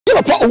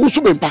Papa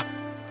Owusu Bempa.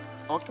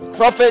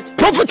 Prophet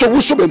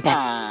Owusu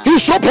Bempa.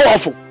 He's so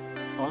powerful.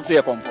 Also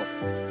your comfort.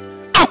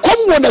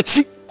 Akom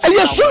wonachi.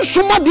 Eye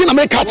sunsuma di na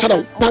make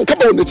achara. Na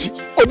nkaba wonachi.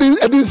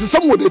 Odi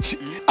nsisam wonachi.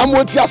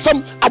 Amoti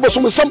asam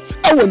abosomsam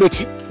e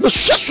wonachi. Me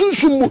hwe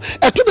sunsum mu.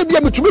 Eto de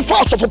bia metumi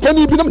fa asofo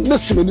pani bi na me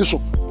simani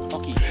so.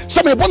 Okay.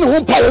 Some me bone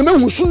ho pa ye me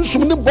hu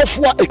sunsum ne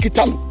bofo a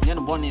ekita no. Ye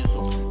no bone so.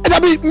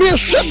 Edabi me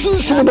hwe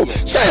sunsum no.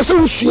 Se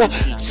usua.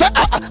 Se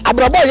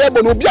abraba ye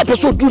bo no obi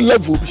apeso do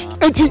level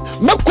bi. Enti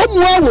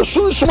makomu a wo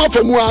sunsum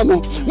afamu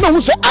ano. Na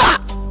hu se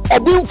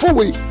obi mfo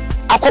we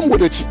akom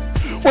wonachi.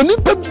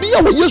 Onipa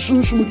bia wo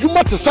yesunsum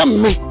dwuma te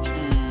samme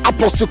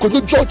Apostle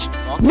Kojo George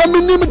na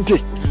menim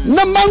de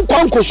na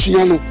mankwanko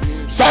hia no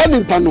saa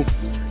nimpa no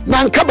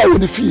na nkaba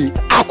woni fie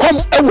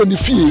akom woni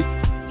fie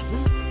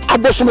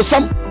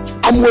abosomsam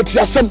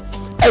amotiasam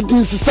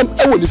edinsisam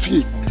woni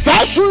fie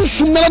saa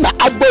sunsum na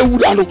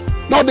abawura no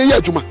na ode ye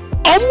adwuma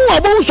omu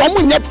abonso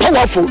omu nye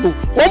powerful no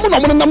omu no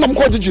mo nam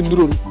ko gigi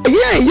nduro no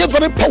ye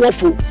very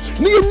powerful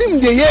ni yenim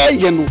de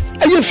ye no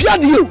aye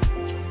fiade o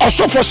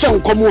osofo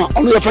senkom a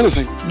ono ye fa ne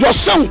sen jo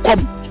senkom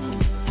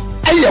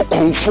aye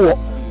konfo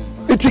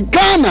iti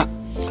Ghana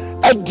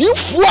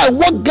adifo a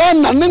wo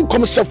Ghana ne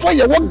nkomsefo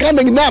ye wo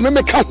Ghana nyina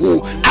me ka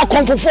ho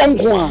akonfofo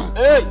nko a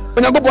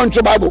onyankopon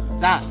twe Bible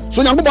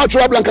so onyankopon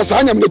twe Bible nka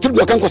sa nyam ne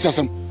tiri kan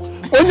kwasasam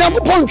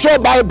onyankopon twe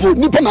Bible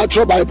nipa na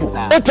twe Bible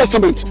Old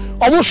Testament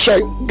omo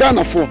hwe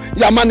Ghana fo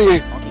ya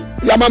mane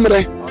ya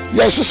mamre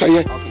ya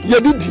seseye ya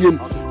didiem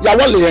ya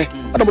wole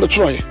ana mo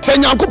twe se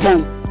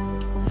onyankopon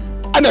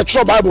ana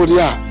twe Bible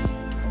dia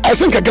I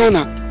think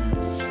Ghana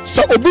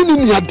sa obi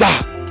ni nyada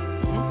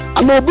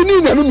ana obi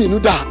ni nanu minu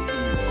da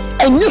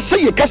enye se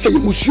ye kasa ye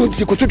musuo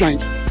nti ko twedwan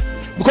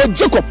because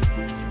Jacob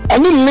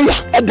oni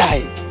Leah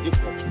edai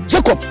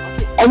Jacob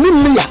oni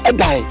Leah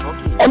edai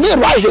oni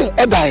Rahel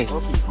edai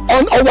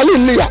on wale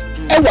Leah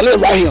wale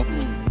Rahel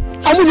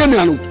amunye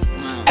nuanu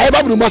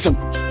babru masem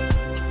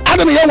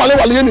adam ye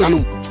wale ye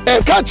nuanu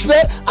ka kire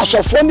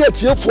asofo ne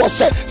atiefo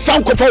se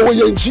sankofa wo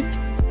ye nti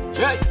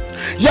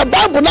ye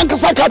Bible na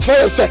nkasa ka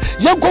kire se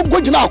ye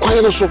gogogina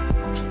akwan no so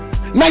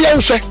na ye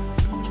nhwe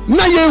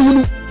na ye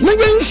hunu na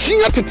ye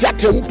nsia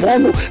tetiatempo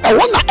no e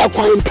wona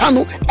akwan pa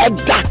no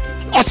eda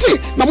ose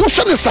na mo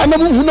hwe ne sa na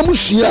mo hu na mo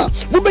hia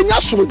mo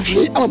benya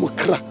somdwe ama mo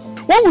kra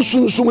won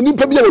sunsun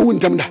nipa bia wo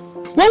ntam da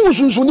won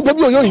sunsun nipa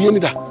bia yo hia ni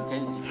da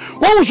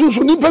won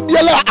sunsun nipa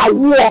bia la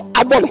awo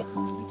abono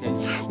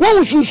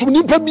won sunsun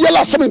nipa bia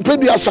la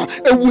samempedua sa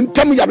ewu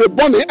ntam ya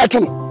bebone eto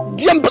no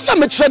die mpesa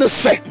me kire ne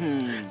se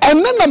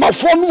enna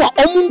mafo no a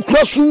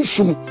omunkura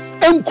sunsun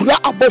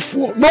enkura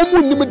abofo na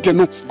omu nim de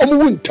no omu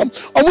wuntam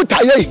omu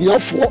taye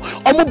hiafo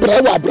omu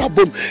brawa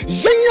abrabom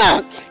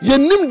yenya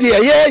yenim de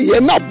ye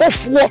na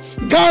abofo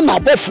Ghana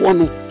abofo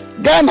no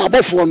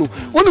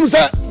wonim se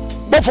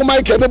bofo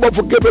Michael ne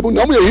bofo Gabriel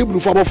na omu ye Hebrew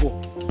fo abofo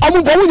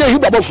omu bo ye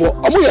Hebrew abofo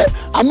omu ye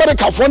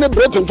America fo ne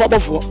Britain fo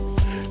abofo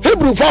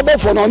Hebrew fo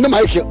abofo na ne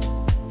Michael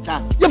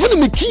ye fo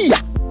ne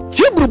Mikia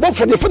Hebrew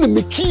bofo ne fo ne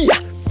Mikia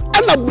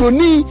ana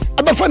broni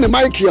abafa ne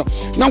Michael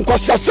na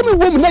nkwasaseme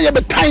wom na ye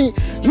betan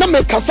na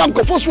me kasa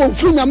nkofo so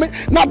mfiri nyame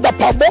na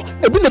dapabo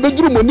ebi na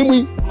beduru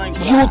monimi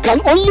you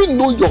can only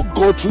know your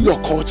God through your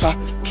culture,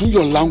 through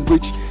your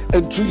language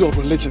and through your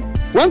religion.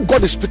 When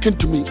God is speaking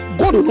to me,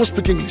 God will not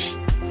speak English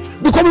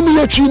because me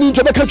ye twi ni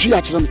njobe ka twi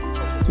ya kire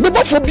me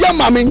bofo bia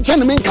ma me nche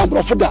ne me nka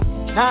brofo da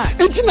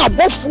enti na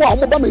bofo a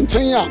omo ba me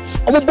nchen a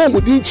omo bo mo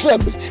din kire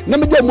me na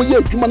me de mo ye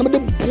adwuma na me de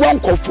bua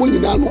nkofo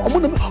nyina no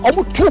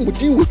omo to mo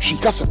din wo twi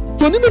kasa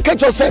to ni me ka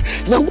cho se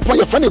nyankopon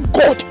ye fa ne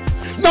God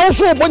na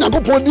so obo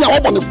nyankopon din a wo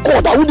bo ne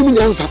God a wodi mi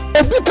nyansa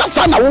obi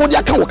kasa na wo di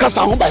aka wo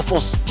kasa ho by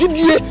force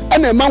gidie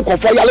na e man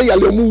nkofo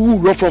yale mu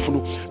wu rofrofo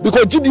no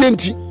because gidie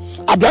enti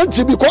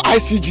abranti bi ko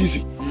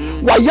ICGC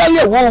wa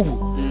yale wo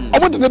wu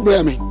omo de ne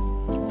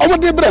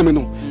breme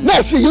no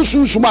na se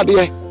yesunsun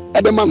ade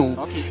ede ma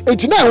no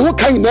enti na ho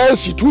kan na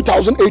si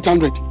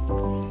 2800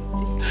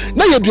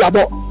 na ye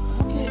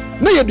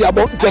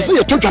duabo tese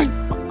ye totwan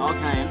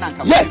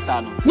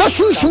na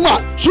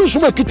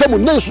sunsun kitamu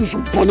na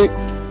sunsun pone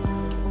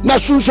na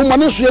sunsun ma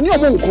ne so ye ni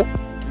omo nko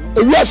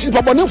ewiasi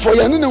pabone fo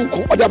ye ne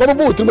nko ode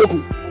ababo otimaku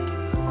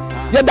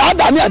ye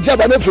da ne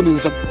ajaba na fini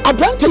nsam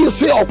abrante ye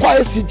se okwa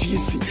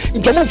ICGC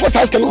ntomo fo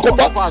sa skele nko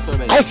ba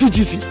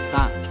ICGC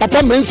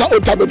papa mensa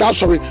otabeda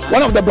sorry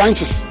one of the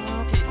branches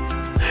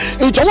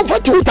ntomo fo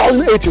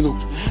 2008 no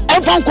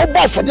efa nko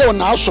ba fo de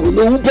na sorry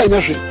no hu pa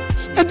nyahwe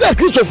enta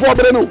Christopher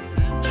obere no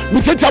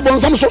metitia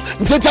bonsam so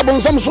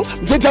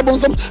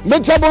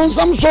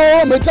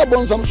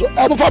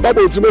abufa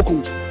baba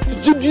otimaku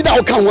jidi da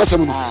okan ho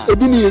asem no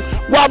ebi ni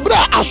wa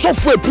bra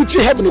asofo preach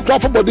heaven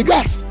crowd for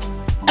bodyguards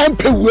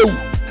empe wewu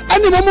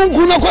ani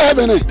mamungu na ko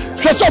heaven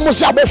hwese mo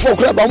si abofo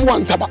kra ba mo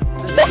wantaba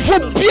bofo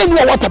bia ni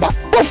wataba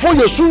bofo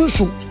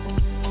yesunsu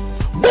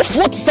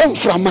bofo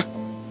tsamframa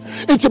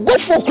enti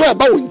bofo kra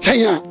ba won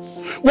nchen a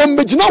won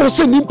begina ho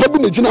se nimpa bi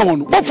na gina ho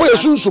no bofo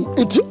yesunsu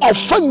enti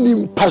ofa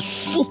nimpa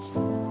su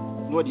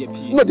no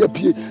de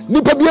pie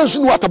nimpa bi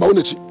ensu ni wataba won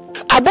achi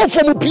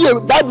abofo mu pie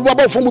Bible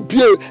abofo mu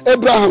pie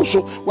Abraham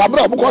so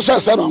wabra obukọ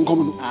sese na nkom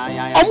no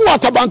omo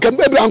atabanka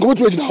Abraham ko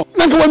betu ejina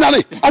na nka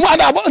wonyane omo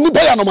ada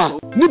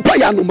nipa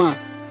ya no ma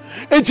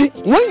enti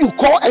when you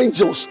call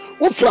angels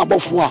what fra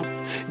abofo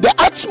the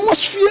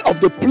atmosphere of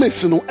the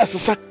place no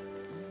esesa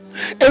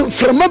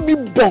enframa bi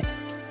bo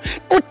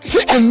oti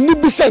ani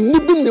bi se ni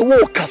bi ne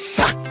wo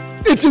kasa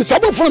enti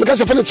sabofo na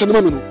kasa fa ne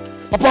chenema no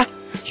papa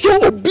so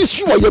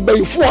obisu wa ye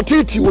bayifo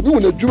oteti obi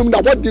wona adwuma na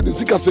what did the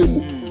sikasa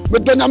mu me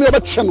donyame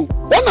obeche no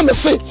wona me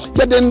se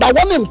ye de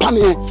ndawo ne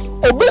mpane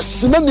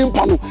obesi na ni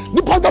mpa no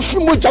nipa da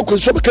firi moja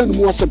kwenso beka ni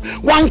mu asem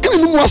wankene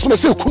ni mu asem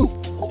se kunu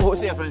o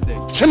se friend say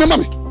chenema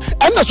me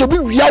ena so bi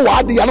wia wa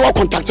ade ya na wa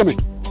contact me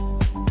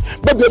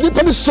baby bi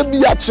pa me se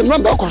bi ya chenema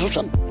da kwa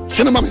hwehwe no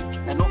chenema me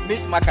no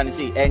meet ma can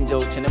say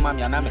angel chenema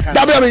me ana me kan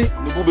da be me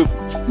no bubefu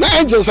na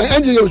angel say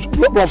angel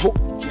brofo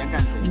ya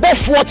kan say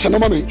bofo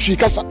chenema me hwi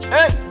kasa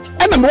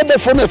ena me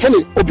bofo na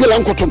efele obi la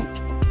nkoto no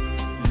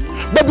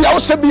baby I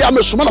say be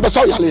am suma na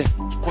besa yale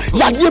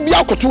yade bi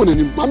akoto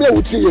wonanim mama ya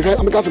wutie ye hwe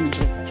ameka se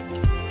mtire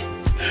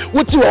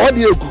wuti wo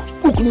hode egu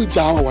ukunu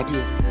jaa wade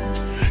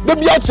da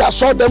bi ati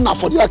aso dem na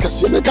afode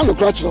akase me kan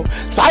kura kire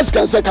sa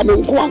askan se ka me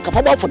nko anka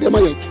fa ba afode ma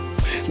ye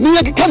ni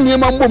ye kan ne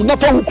ma mbom na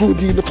fa hukuru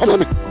di ne fa ma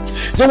me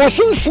ye wo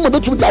sunsuma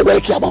betum da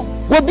work ya ba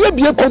wo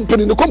bie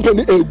company ne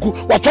company egu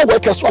wa fa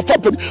workers wa fa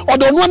pani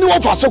odo no ne wo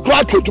fa se kura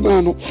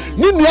atweduma no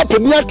ni nua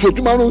pani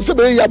atweduma no se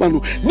be ya ba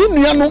no ni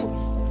nua no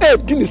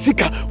dini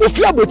sika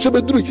ofi aboche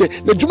beduru ye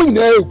na djuma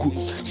nyina egu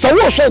sa wo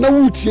hwe na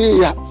wutie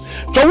ya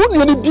fa wo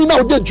nua ne di na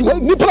wo de djuma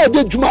ni pra wo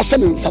de djuma ase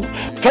ne nsa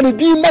fa ne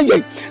di ma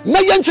ye na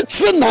ye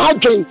nkyekere na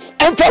adwen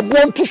emfa bo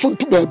nto so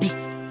nto baabi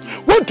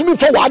wontumi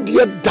fa wa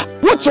de da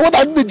wotse wo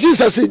da de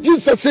Jesus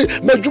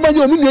ma djuma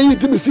ye onu nua yi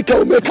di sika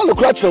o me ka no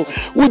kra kire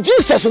wo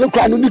Jesus ne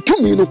kra no ni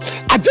tumi no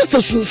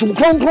agese sunsum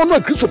kronkron no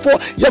Kristofo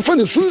ye fa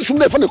ne sunsum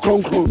na fa ne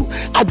kronkron no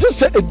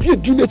agese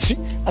edi na chi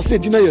ase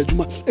edi na ye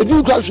djuma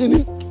edi kra hwe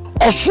ni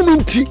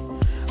osuminti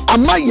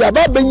ama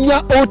yaba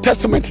benya Old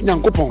Testament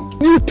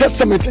nyankopon New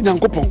Testament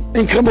nyankopon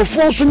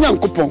nkramofo so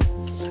nyankopon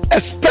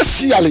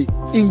especially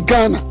in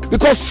Ghana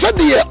because said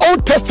the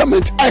Old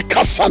Testament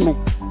ekasa no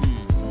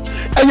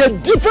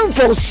and different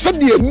from said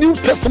the New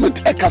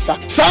Testament ekasa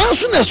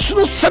sanso na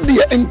sunu said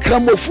the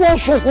nkramofo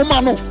so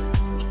homa no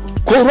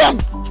Quran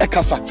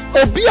ekasa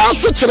obi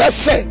anso kire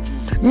se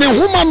ne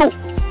homa no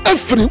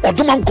afiri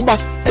odomankoma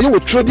eye wo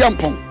trade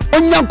ampon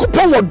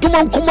onyankopon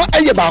wodoma nkoma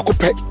eye ba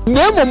akopɛ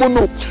na emom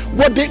no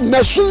wode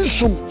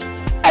nasunsum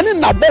ene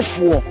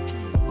nabofo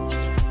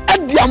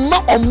ade ama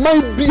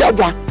ɔman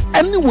biara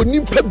ene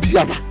wonimpa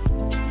biara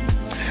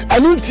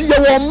anu nti ye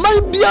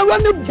ɔman biara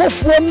ne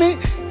bofo ne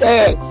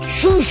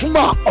sunsum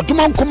a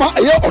ɔdoma nkoma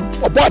eye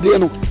ɔbɔade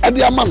no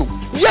ade ama no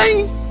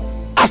yen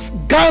as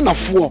Ghana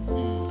fo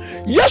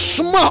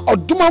yesuma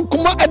ɔdoma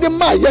nkoma ade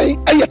ma yen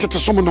eye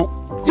tetesom no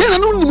yen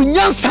no nim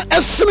nyansa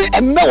esene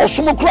enne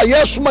wosom kora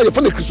yesuma ye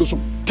fa na Kristosom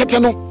tete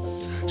no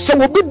se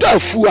wo bi da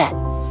afu a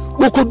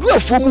wo kodu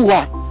afu mu ho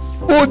a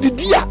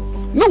odidi a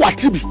na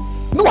wate bi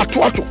na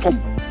wato fom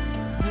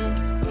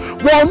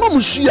wo no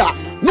musu a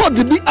na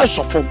odi bi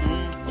asofom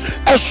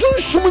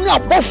esunsum nya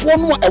abofo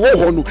no a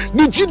ewo ho no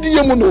ni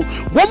gidie mu no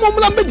wo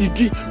momla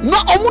medidi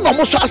na omo no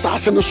mo so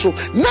asase no so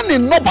na ne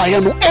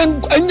nobaye no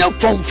enya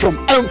from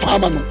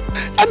enfama no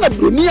ana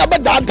broni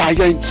abada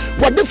yen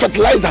what the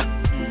fertilizer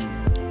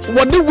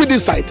what the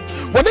weedicide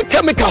what the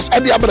chemicals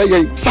at the abada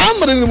yen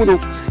samre ni mu no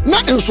na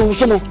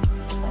ensonso no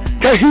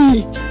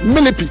kahi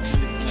millipede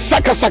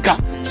saka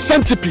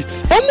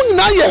centipede omo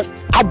na ye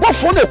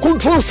abofo na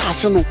control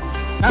sase no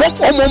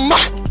omo ma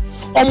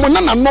omo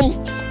nananom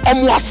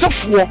omo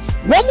asefo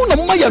womo na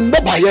ma ye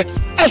ndobaye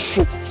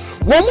eso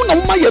womo na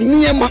ma ye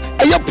niema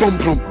eye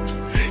promprom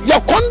ya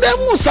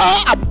condemn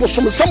sa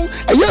abosomsam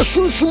eye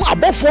sunsum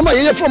abofo na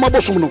ye from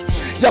abosom no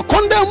ya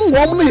condemn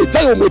womo na ye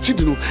jay omo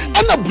chidi no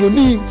ana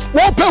broni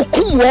wo pe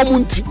kum womo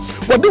nti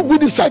what do we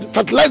decide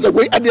fertilizer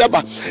way at the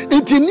aba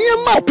enti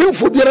niema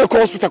penfo biere ko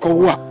hospital ko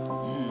wo a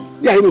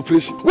ya no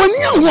place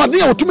woni ahu ade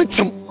ya otumi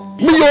kyem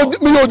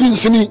me yo din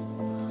sini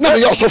na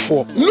be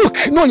osofo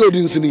look no yo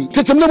din sini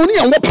tetem na moni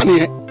an wo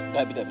pane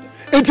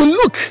enti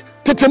look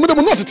tetem na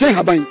mo not te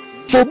haban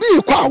so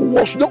bi kwa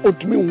wo so na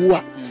otumi wo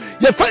a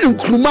ye fa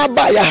nkruma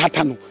ba ya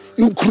hata no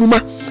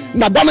nkruma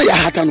na ba na ya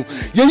hata no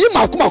ye yi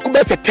makoma ko be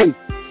 10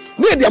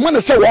 na de ama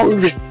na se wo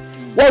nwe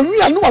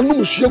anu anu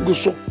musu egu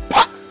so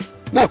pa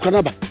na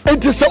akwana ba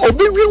enti se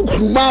obi wi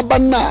nkruma ba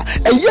na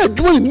eye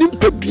adwuma nim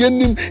padua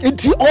nim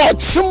enti o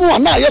tsemu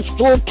na ye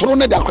totoro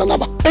na de akwana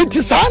ba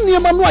enti sa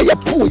niema no aye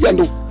po ye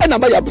no na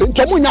ba ya bre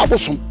nto mo nya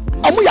abosom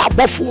amo ya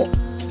abofo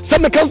se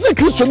me kan se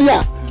kristoni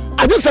a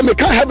ade se me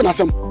kan heaven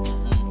asem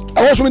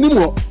e wo so nim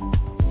ho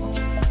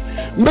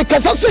me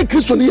kan se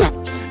kristoni a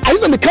ade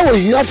se me kan wo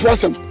hia fo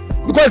asem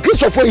because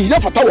kristofo hia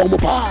fata wo mo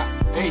pa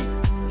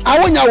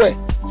awonya we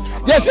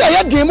yes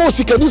I dey mo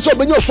sikani so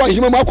benyo so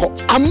ahima mako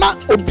ama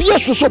obi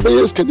aso so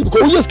benyo sikani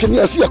because we sikani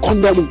asi ya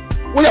condemn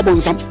we ya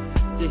bonsam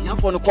je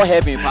hiafo no ko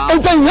heaven pa e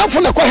je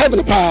hiafo no ko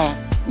heaven pa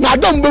na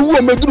adam be wu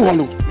o meduru ho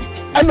no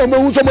ana me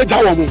hu so mo ja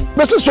wo mo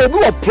me se so obi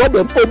wo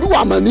problem obi wo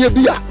amane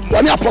bi a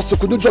wani apostle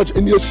Kojo George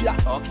eni asia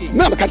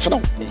na me ka kire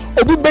no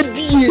obi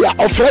bedi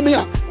a ofre me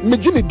a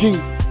meji ne din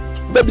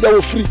baby da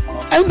wo free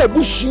en na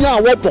busua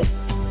a wopo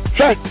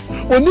hwe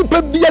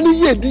onipa bia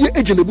ne ye die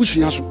eje na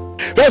busua so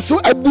reso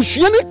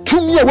abusua ne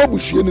tumi a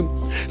wabusua nim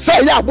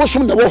say ya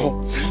abosom na wo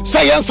ho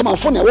say ya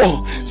nsamafo na wo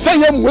ho say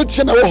ya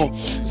muatie na wo ho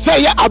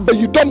say ya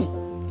abayidom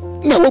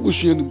na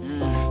wabusua nim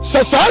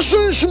sa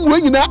sunsun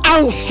we nyina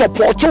an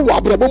support wo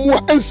abrabo mu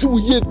a ansi wo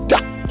ye da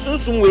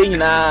sunsun we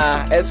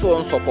nyina eso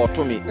on support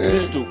me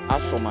Kristo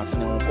asomas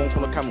ne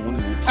konkono kam ho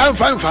ni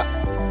amfa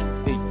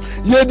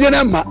ye die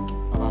na ma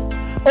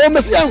o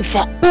mesi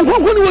amfa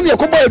konkono ni woni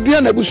yakobo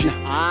adua na busua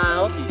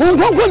okay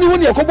konkono ni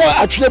woni yakobo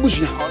atwe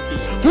busua okay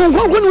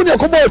konkono ni woni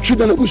yakobo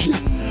atwe na busua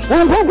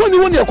konkono ni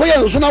woni yakoye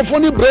nsonafo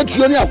ni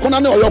bretuo ni akona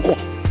ne oyoko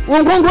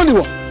konkono ni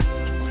wo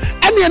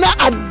ane na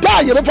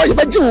ada ye befa ye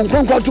beje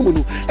konkono atomu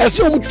no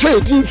ese o mu twa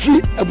di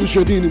free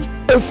abusua din nim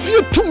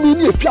efie tumi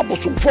ni efie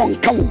abosomfo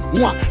nka wo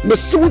ho a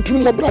mese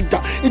wotumi mo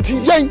brada enti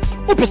yen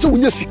wo pese wo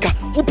nya sika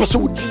wo pese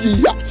wo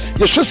di ya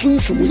ye hwe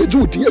sunsun ye je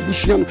wo di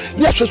abusua no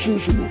ni ahwe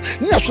sunsun no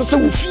ni ahwe se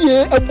wo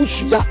fie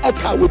abusua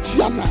aka wo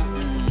tia na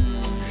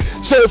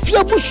se efie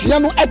abusua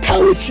no aka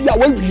wo tia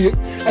wo wie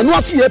eno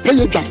ase ye pe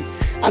ye dwan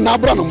ana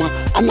abra no ma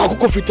ana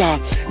akoko fita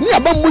ni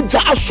aba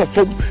moja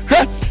asofom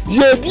hwe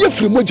ye di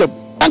efiri moja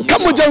anka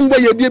moja ngbo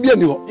ye die bia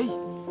ni ho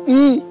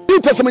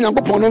Peter se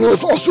Nyankopon no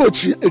so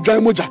chi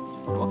edwan moja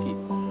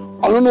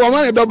ono no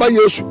wa ne doba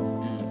Yesu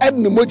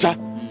edne moja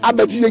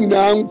abaji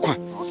nyina nkwa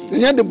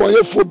nya de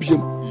boye fo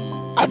biem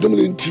adom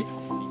le nti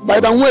by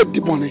the way di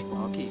bone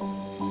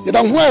ye da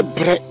ho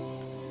ebre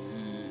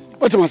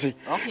otima se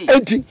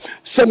enti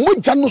se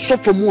moja no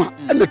sofo mu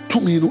a na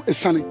tumi no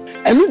esane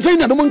enu ntain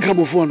na dom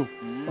nkramofo no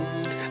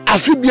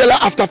afi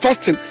biela after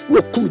fasting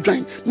we kum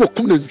dwan we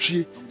kum na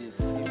ntwie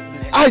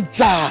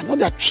aja no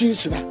da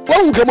chinsina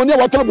won kamoni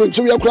wato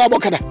bronchi we kura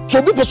abokada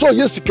so bi person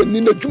yesika ni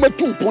na dwuma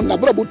tumpon na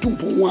brabo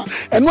tumpon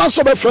a eno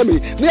aso be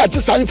frame ni ya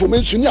gisa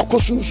information ni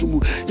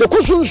akosunsumu ye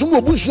kosunsumu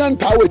obusuya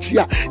ntawa chi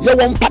a ye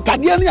won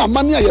patade ni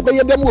amane a ye be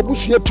ye dem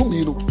obusuya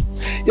tumi no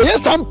ye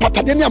yesam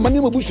patade ni amane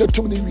obusuya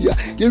tumi ni wia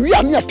ye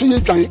wia ni ato ye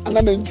dwan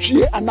ana na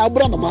ntwie ana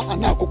abra na ma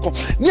ana akokɔ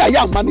ni aye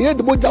amane ye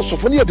de moja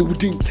sofo ni ye de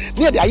wudin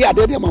ni ye de aye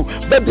ade de ma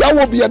be bia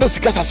wo bia de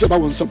sika sase ba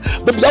wonsam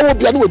be bia wo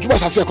bia ni wodwuma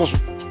sase ekoso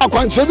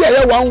akwanche bia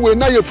ye one way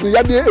na ye free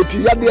yade eti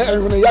yade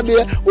ehwene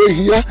yade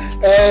ohia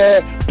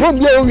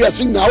problem o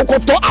wiase na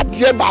wokoto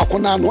ade ba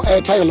akona no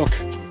try lock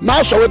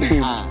na so we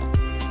den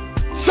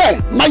say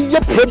my ye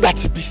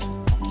product bi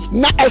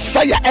na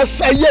esaya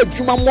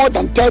adwuma more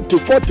than 30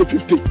 40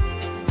 50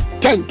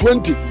 10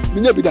 20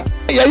 minya bi da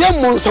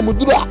ye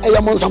monsamuduro ye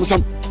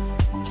monsamsam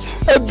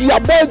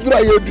eduabo edura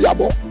ye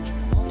eduabo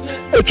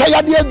etwa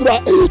yade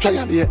edura etwa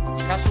yade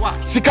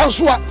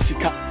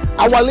sika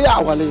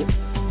awale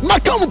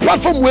makam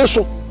platform we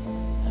so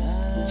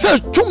say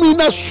tumi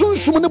na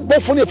sunsum ne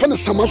bofo ne fa ne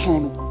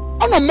samason no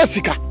ana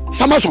masika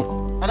samason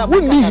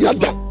woni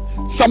yada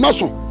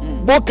samason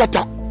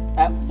bokata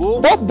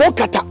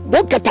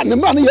bokata ne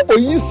ma ne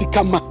oyi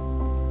sika ma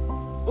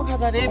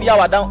bokata de bia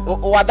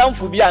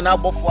wadanfo bia na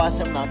bofo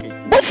asem na ke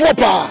bofo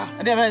pa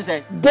e dey fen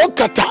say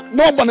bokata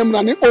no obane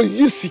mra ne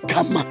oyi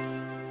sika ma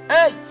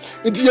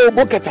ndi ye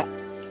bokata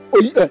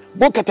oyi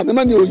bokata ne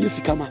ma ne oyi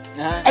sika ma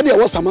e dey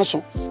wo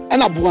samason e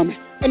na boa me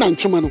na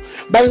ntwema no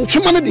ba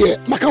ntwema no de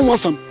maka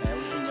wonsam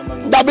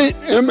dabe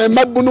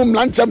mabunu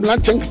mlancha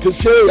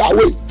nkitesie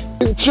yawe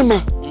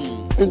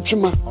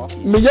ntwema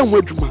me ye ho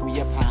adwuma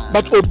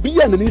but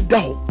obi an ni da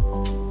ho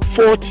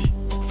 40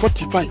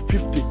 45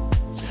 50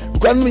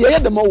 because no ye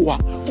dem wo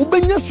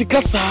ubenya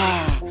sika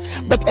saa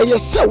but eye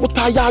se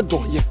wuta ya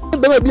do ye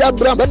be bi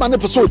abram be ma ne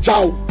pese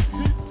ojawo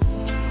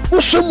wo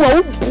hwemu a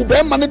wo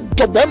be ma ne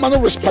do be ma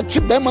no respect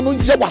be ma no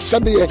ye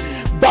wasade ye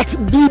but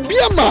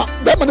bibia ma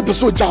be ma ne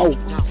pese ojawo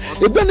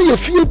ebe ne ye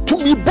fie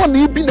tumi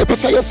boni bi ne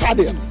pese ye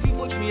sade no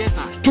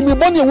tumi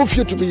boni ye wo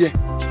fie tumi ye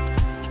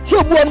so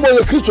obu an mo ye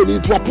Kristo ni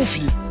to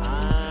apofie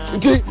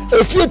nti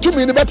efie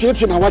tumi ne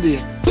betete na wade ye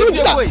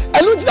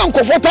elu ti dan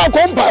comfortable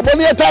kompa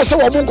boni ye ta se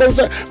wo mun kon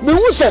se me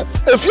hu se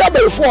efie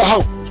abayfo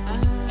ha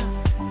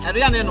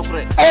ya ne no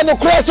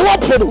kure se wo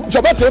podo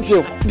joba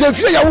tete de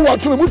fie ya wo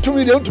watumi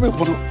mutumi de mutumi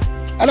podo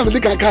ana me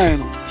dikan kan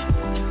no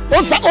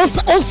on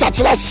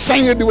kira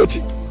san de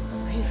wati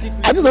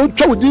ade do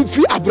twa wodi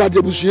fi abrade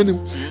abusuanim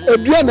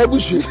edua na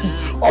abusuanim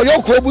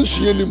oyoko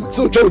abusuanim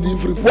so twa wodi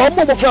fi wo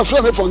mo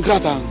fra me for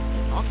nkrata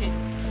okay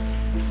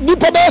ni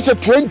pa ba se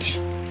 20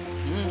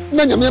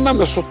 na nyame na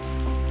me so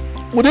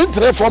wodi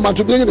ntre format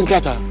to be nyi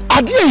nkrata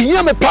ade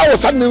ehia me power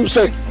sad ne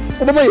say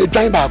obama ye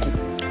dwan ba ko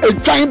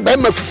edwan ba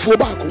ma fufuo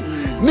ba ko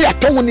ni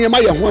atonwo ne ma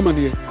ye ho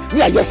amane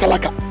ni aye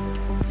salaka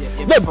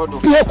na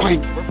be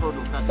kwan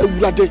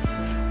ewurade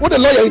wo de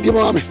lawyer di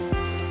ma me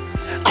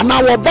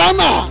ana wo ba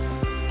na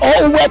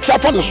o work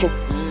for no so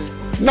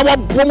na wa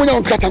bomo nya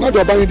nkrata na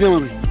do ba yi dem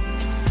me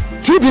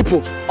two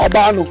people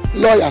obano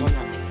lawyer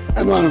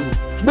and one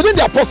within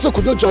the apostle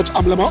Kojo George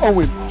Amlema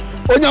Owen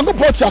onyango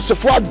port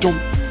asefo adom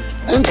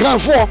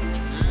nkranfo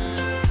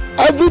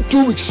every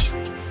 2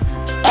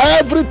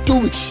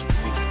 weeks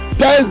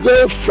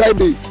Thursday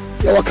Friday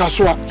ya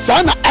wakaswa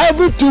sana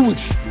every 2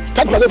 weeks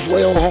takwale fo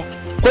ye ho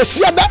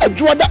kwasiada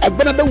adwoada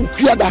agbenada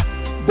wukuada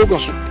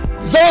bogoso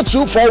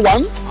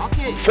 0241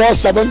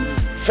 47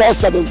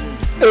 47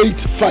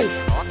 85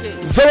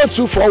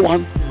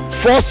 0241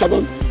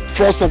 47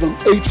 47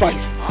 85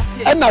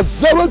 and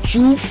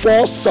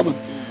 0247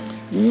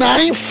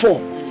 94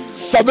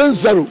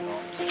 70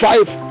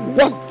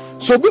 51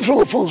 so be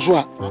from phone so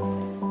a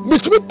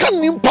mitumi kan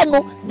nimpa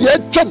no de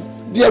atwam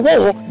de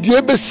wo ho de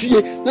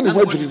ebesie na me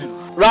ho adwiri.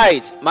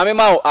 Right, mame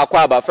ma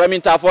akwaba from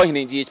Intafo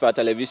hin GH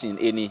television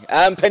eni.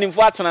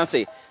 Mpanimfo atena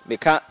se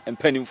meka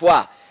mpanimfo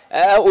a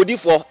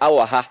odifo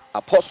awo ha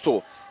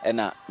apostle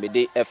na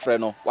mede efre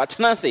no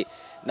watena se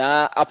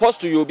na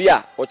apostle yobi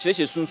a o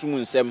kirehye sunsumu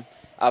nsem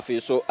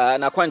afi so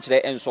na kwankire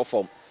enso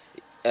form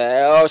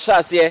o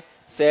hyase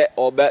se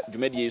oba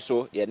dwumadie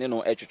so ye ne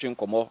no etwetwe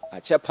nkomo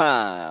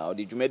achepa o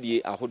de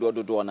dwumadie ahodo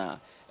dodo na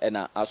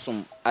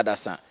asom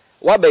adasa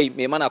wabai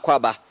me mana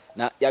kwaba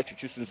na ya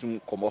twetwe sunsum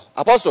nkomo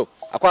apostle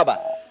akwaba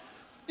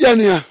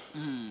yania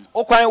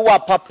okwan wa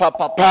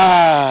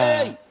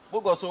papa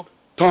bogoso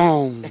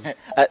tom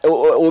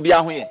obi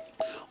ahoye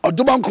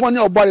odoba nkoma ne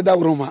obare da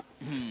wroma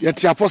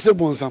yeti apostle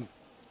bonsam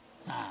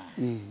sa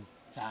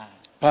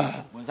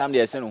bonsam de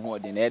esen ho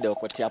de na de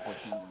okoti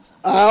apoti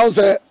bonsam o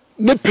se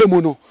ne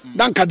pemu no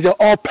danka de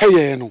o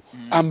peye no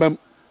ambam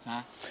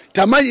sa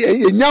tama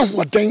ye nya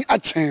hoden a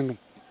chen no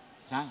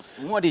sa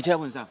ho de che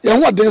bonsam ye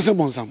hoden se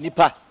bonsam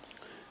nipa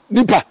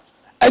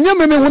enye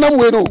meme honam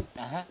we no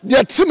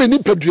de timi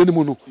nipa duane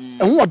mu no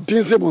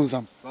hoden se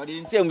bonsam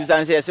odi ntem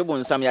bisan se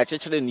bonsam ya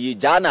chechire ni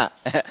jana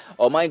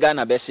o man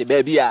Ghana be hye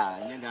ba bi a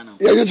nye Ghana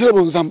ye chechire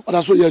bonsam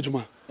oda so ye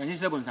adwuma ye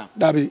chechire bonsam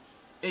dabi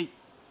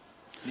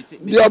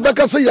de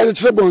obeka se ye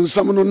chechire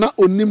bonsam no na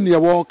onim ne ye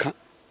wo ka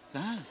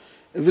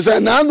efisa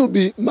na anu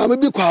bi mama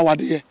bi kwa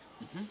awade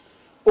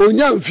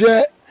onya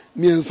mfie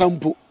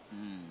miensampo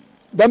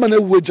ba ma na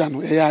wuja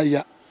no ye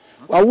ya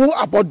wawo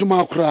aboduma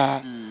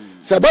akura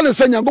se ba le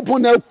se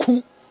Nyankopon na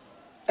ku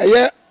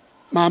eye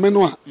mama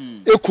no a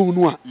eku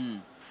no a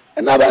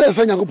na ba le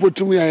se Nyankopon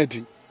tumu ya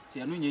yedi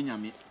ti anu nye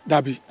nyame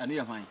dabi anu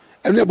ya fan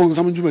enu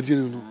bonsam dwumadie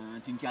no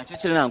tinki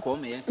achechire na nko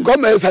me yes nko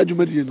me yes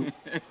dwumadie no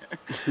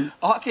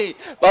okay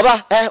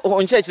baba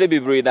on chechire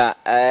bebre da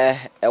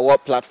wo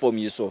platform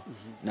yi so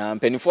na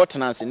mpanifo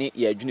tenance ni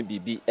ye adwune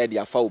bibi e de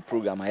afa wo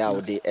program aya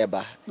wo de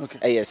eba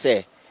ye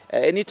say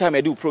anytime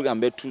I do program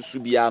be true su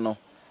bia no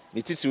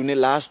ni titiri ni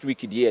last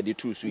week de de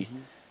true su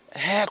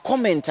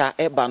commenter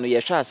eba no ye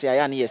hwa ase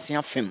aya na ye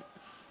sia film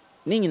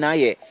ni nyina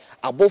ye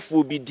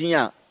abofo bi din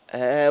a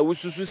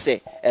wususu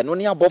se eno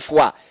ne abofo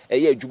a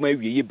ye adwuma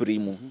wie ye bre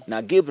mu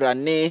na Gabriel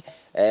ne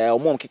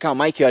omom keka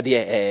Michael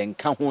de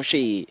nka ho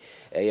hwe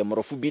ye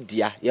morofo bi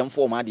dia ye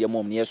mfo ma de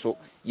mom ne so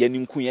ye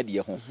ninku ye de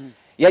ho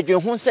ye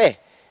dwen ho se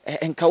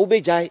enka wo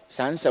bejai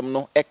sansem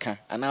no eka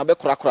ana be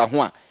korakora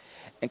ho a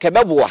enka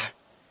beboa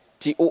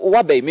ti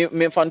wa bai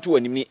me fanto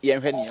anim ni ye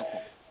hwe ne yeko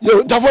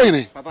yo tafo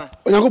yene papa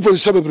Onyankopon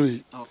hye bebre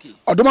okay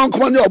odoma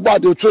nkoma ne obo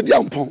ade otrodi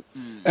ampon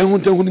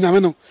ehuntenhu nyame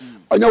no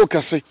onya wo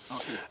kase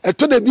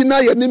eto de bi na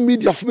ye ne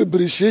media fo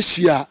bebre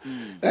hyehyia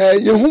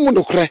ye hu mu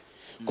nokre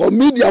ko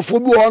media fo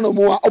bi wo no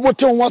mo a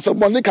obote ho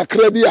asemo ne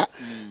kakra bi a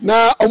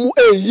na omo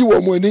eyi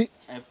wo mo ani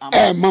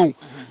maw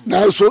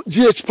na so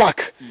GH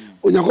Park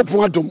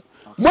Onyankopon adom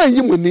mo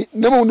anyi moni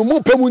na mo no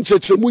mo pemu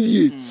nchechire mu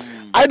yie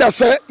aida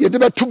se ye de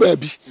betu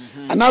baabi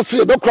ana se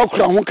ye be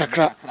krakra ho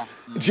kakra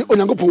ji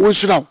Onyankopon won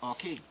hira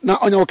na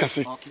onya wo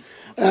kase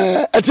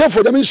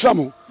etiefo de me hira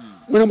mo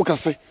onya mo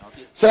kase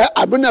se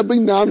abena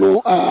na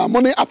no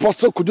money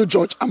Apostle Kudu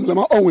George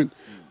Amlema Owen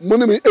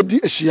money me edi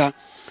ehia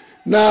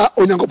na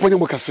Onyankopon nya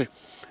mo kase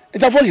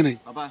etiefo hene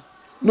baba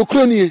no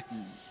kranie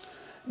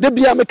de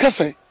bia me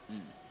kase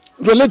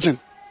religion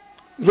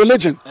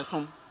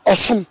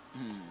osom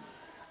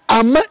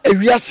ama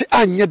ewiase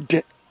anye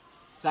de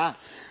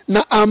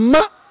na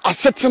ama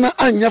asetena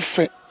anye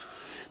fe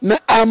na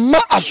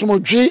ama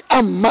asomodwe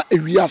ama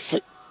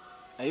ewiase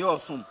eyo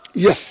osom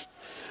yes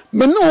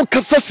me no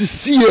kasa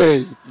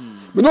sisie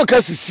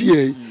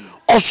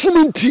osom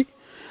nti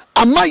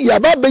ama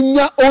yaba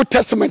benya Old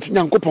Testament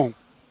Nyankopon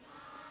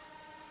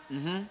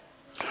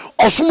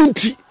osom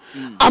nti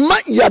ama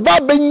yaba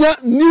benya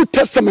New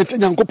Testament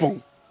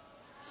Nyankopon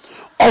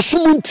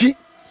osom nti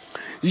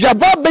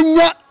yaba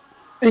benya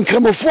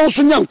incremofo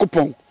so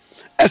Nyankopon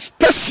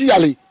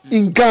especially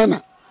in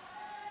Ghana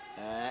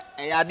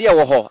ade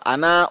wo ho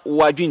ana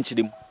wo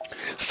adwinchirem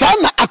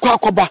sana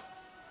akwakoba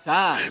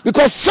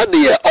because said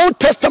the Old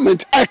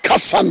Testament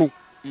ekasa no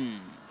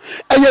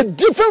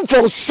different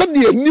from said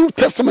the New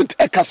Testament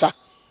ekasa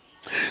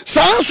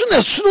so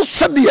na sunu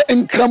said the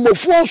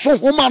incremofo so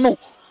homa no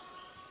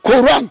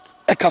Quran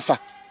ekasa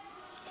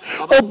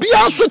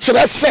obia so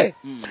kire se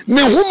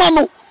ne homa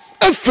no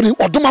afiri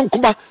odoma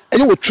nkoma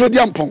wo twredi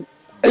ampon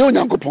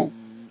Onyankopon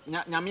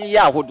nyame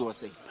ya ahodo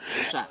se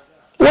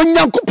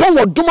Onyankopon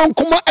wodoma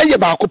nkoma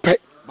baako pe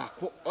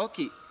baako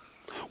okay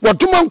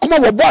wodoma nkoma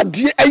wobo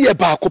ade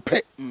baako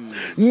pe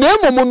na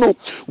emomo no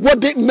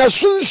wode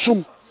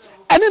nasunsum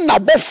ene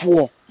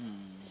nabofo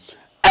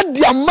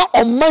ade ama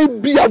oman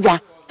biawa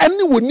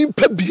ene woni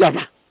mpa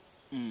biara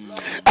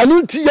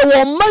anu ti ye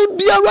wo man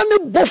biara ne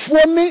bofo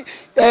ne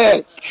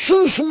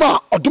sunsuma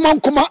odoma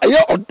nkoma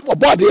eye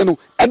obode no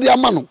ede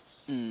ama no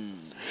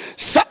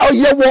sa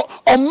ye wo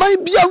oman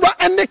biara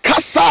ene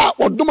kasa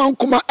odoma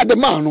nkoma ede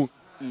ma no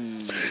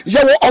ye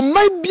wo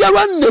oman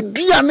biara na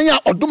duane a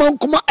odoma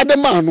nkoma ede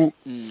ma no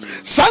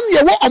san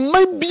ye wo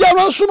oman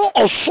biara so no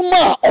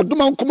osoma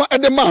odoma nkoma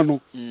ede ma no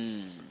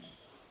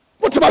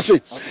what am I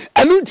say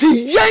anu ti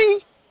yen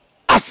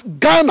as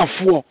Ghana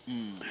for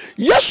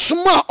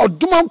yesuma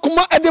oduma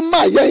nkoma ede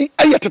ma yen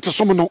eye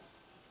tetesom no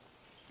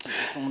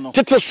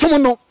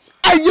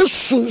aye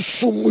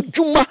sunsum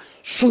djuma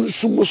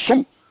sunsum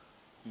som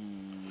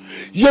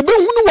ye be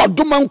hunu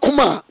wadoma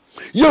nkoma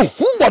ye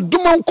hu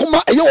wadoma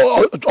nkoma eye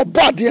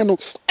obade no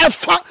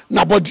efa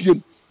na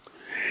bodiem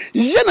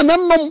ye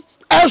nanom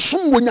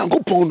asum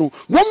wonyankopon no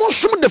wo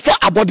sum de fa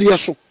abode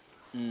so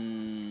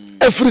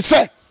efiri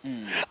se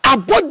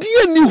abode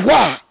ni ho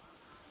a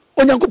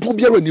onyankopon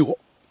biara ni ho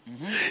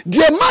de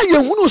ma ye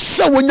hunu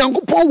se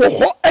wonyankopon wo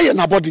ho eye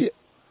na abode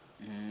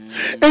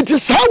enti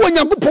sa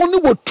wonyankopon ni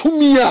wo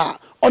tumi a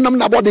onam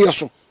na abode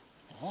so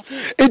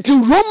enti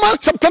Romans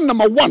chapter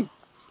number 1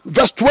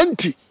 verse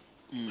 20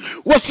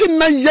 wasi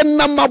na ye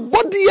na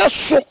abode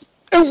so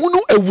ehunu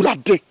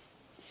ewurade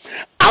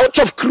out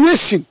of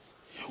creation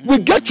we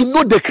get to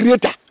know the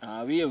creator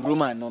we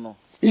Roman no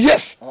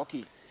yes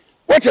okay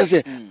what I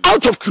say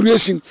out of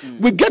creation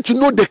we get to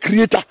know the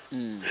creator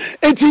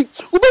enti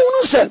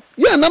ubehunu se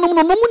ye nanom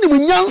no mu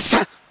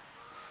nyansa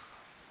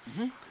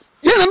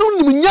ye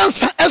nanom ni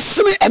nyansa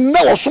esene enne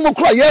wosom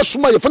kura ye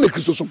soma ye fa na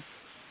Kristosom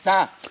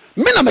sa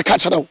me na me ka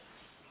chara wo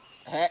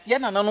ye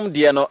nanom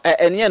de no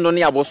ene no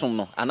ne abosom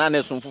no ana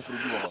na som fufuru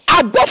bi wo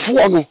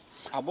abofo no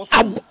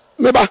abosom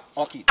meba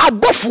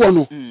abofo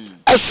no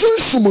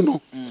esunsum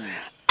no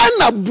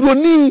ana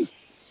broni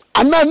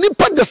ana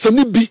nipa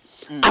desani bi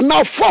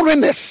ana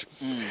foreigners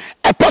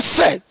a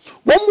person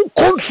one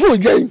control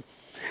again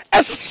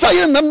as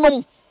saying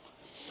nanom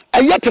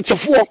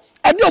ayatetefo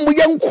ade omo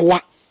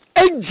yenkoa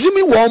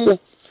ejimi wo mo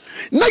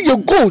na ye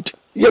gold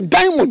ye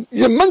diamond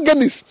ye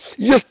manganese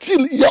ye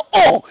steel ye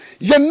ore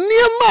ye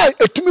niema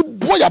etumi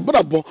boya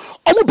brabo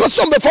omo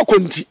person be fa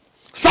konti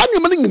sa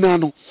niema ni nyina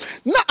no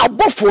na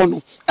abofo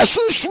no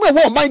esunsum e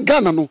wo man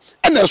Ghana no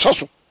e na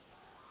esoso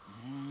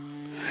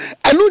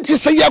anu ti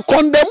se ye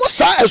condemn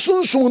sa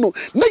esunsun no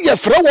na ye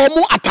frɛ wo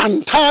mo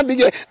atanta de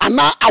ye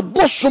ana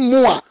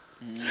abosomo a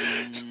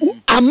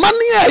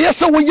amane a ye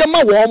se wo ye ma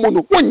wo mo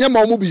no wonye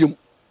ma wo biyum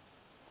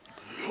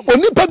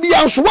onipa bi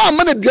anso wa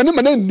amane duane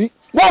ma na nni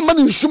wa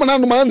amane nsum na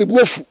no ma na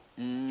buofu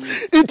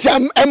iti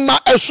emma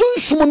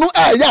esunsum no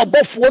a ye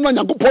abofo no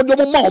Nyankopɔn de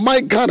mo ma o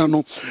man Ghana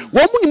no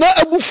wo mo nyina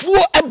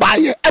abufuo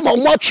ebaaye e ma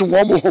mo atwe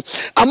wo mo ho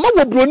ama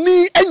wo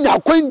broni anya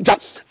kwanja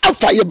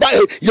afa ye ba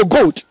ye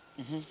gold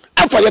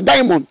for your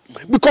diamond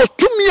because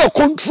to me a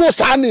control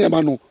sane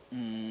no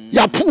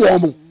ya pu wo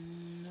mo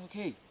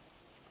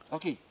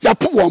okay ya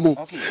pu wo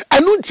mo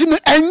anu ntimi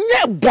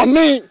enye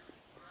bone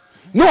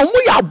no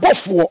omo ya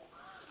bofo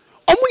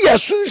omo ya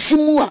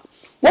sunsumu a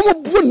wo mo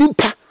bu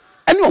nimpa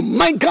ene o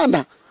my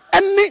Ghana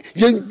ene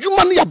ye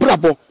ndwuma no ya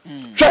brabo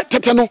hwe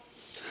tete no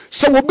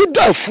se wo bi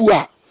da afu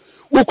a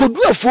wo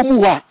kodu afu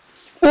mu a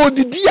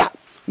odidi a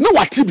na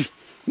watibi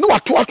na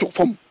wato ato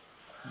fam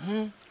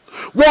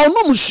won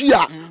no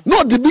muhia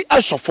no de bi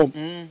asofom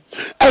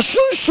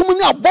esunsum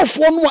nya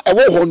abofo no a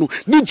ewo ho no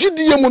ni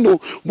gidie mu no wo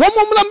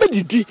momla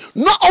medidi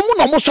na omo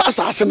no mo so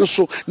asase no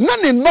so na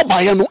ne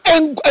nobaye no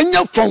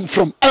enya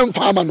from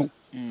enfama no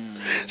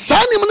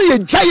sani mo ye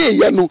jaye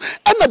ye no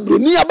ana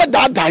broni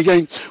abadada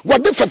yen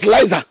what the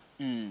fertilizer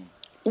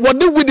what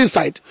the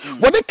weedicide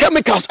what the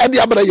chemicals ade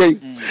abada yen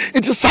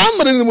it is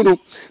samre ni mu no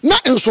na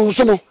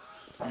ensonso no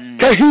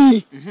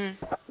kahi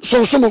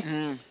sonso no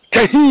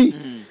kahi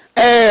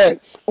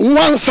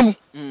wansum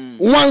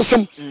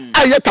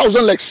aye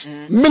 1000 legs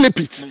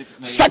millipedes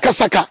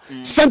saka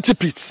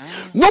centipedes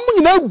no mu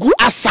nyina gu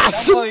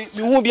asase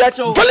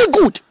very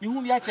good mi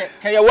hu bi ache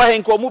kaya wa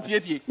hen ko mu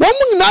piepie wo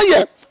mu nyina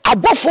ye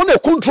abofo na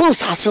control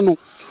asase no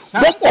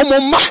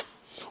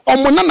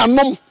omo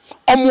nananom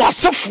omo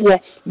asefo wo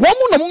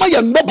mu no ma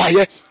ye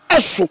ndobaye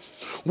eso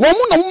wo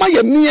mu no ma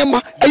ye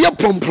niema eye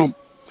promprom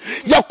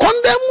ya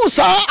condemn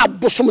sa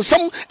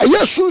abosomsam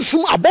eye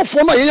sunsum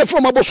abofo no ye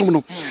from abosom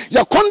no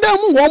ya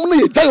condemn wo mu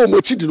no ye jay o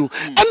machidi no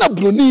ana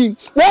broni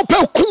wo pe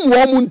kum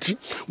wo mu nti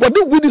wo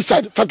de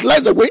weedicide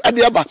fertilizer we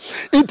ade aba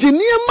nti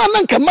niema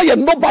na nka ma ye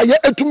ndobaye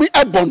atumi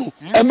ebo no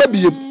ema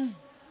biem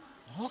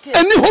okay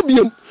eni ho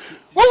biem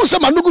wo se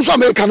manugu so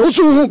America no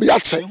so hu bi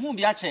ache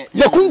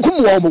ye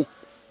kunkum wo mu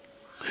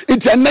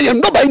nti na ye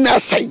ndobaye na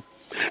asai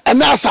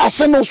ana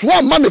asase no so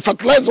wa man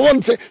fertilizer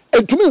won se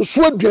atumi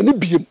nso aduane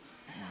biem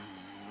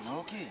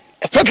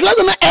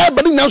fertilizer na air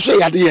body na so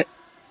yade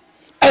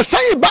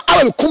esan ba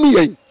awe kum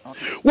yen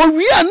wo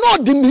wi a no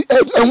de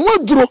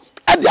enwaduro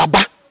ade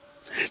aba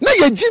na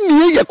ye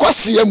gini ye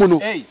kwase mu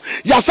no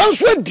ya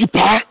sanso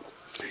adipa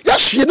ya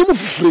hwe dem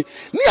fufure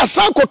ni ya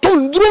san koto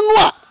nduro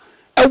no a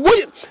ewo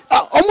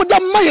omoda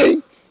maye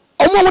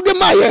omo de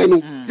maye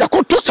no ya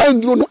koto saa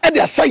nduro no e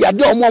de asa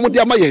yade omo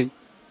de ama yen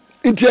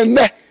nti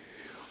enne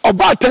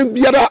oba tan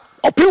biara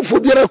opemfo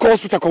biara ko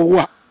hospital ko wo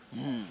a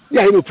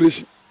ya in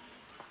operation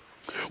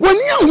wani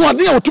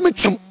ahode ya otumi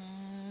kyem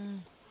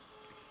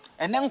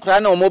enne nkura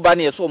na omo ba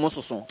na yeso omo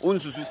soso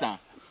onsusu sa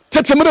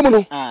tetemere mu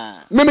no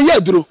me ya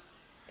duro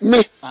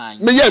me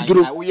ya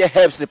duro we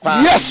helps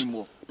pa yes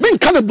me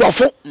nka ne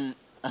brofo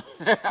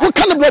we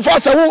kan brofo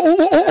asa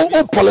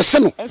o policy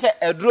no ense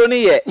aduro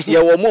ni ye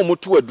wo mo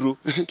to aduro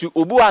ti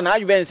obu ana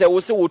adwe ense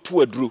wo se wo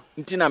to aduro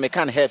nti na me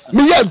kan helps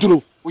me ya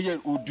duro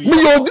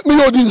me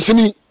yo di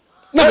nsini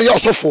na me ya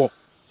osofo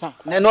sa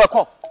ne no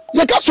ekọ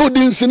ye ka so di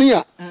nsini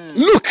a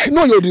look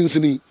no yo di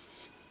nsini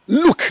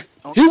look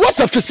he was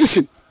a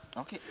physician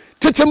okay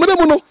tetemere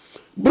mu no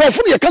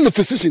brofo ye kan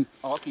physician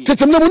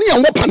tetemere mu ni ya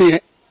wo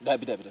pane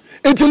dabi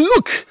and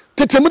look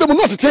tetemere mu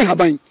no tete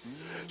haban.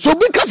 So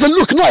because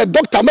look no a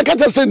doctor make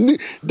us say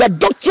the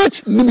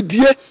doctorate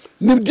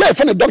nimdie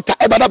for the doctor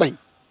ebadaban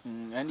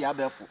and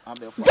abefo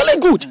very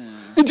good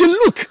it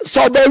look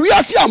so the we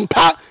are see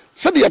ampa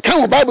say the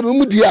account bible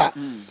mu dia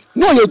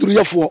no you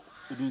duruyefo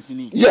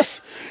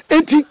yes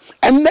enti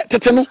and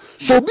tete no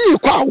so bi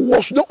kwa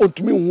was no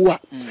ontumi hu a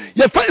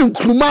ye fa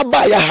nkruma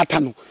ba ya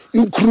hata no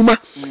nkruma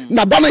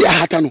na ba no ya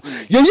hata no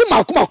ye yi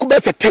makoma be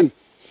 10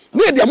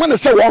 no e de amana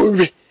say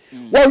wonwe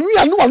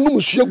anu anu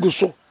musu egu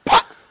so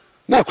pa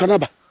na akra na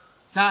ba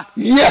sa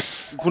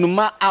yes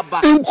nkruma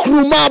aba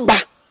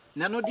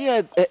na no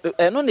de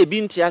no na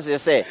bi ntia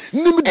se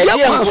nimdia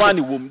kwanso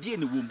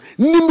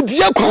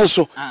nimdia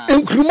kwanso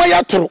nkruma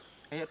ya toro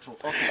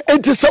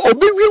enti se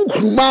obi wi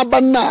nkruma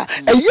aba na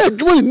eye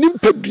adwuma ni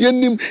nimpadua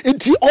nim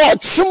enti o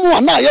kyemu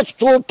a na ye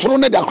toro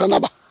na de akra na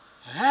ba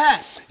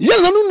ye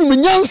na no num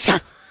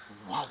nyansa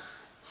wow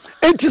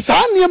enti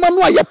sa niema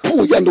no aye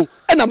po ye no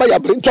e na ba ya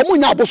bre nto mo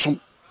nya abosom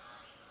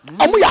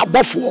omo ya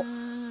abofo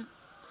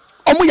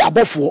omo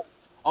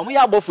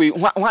ya abofo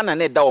hwana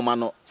na da oma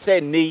no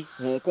se nei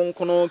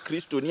honkonkono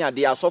kristo ni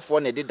ade asofo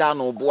na de da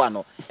no bo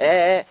ano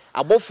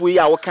abofo yi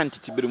a wo kan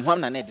titibere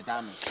hwana na de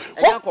da no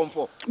e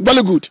Okomfo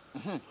very good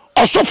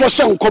asofo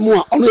se nkomo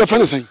a ono ye fa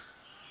ne sen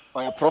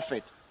oya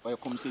prophet oya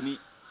komseni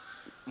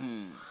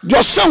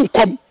jo se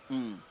nkom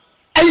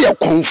eye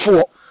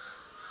konfo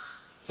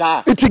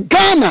sa iti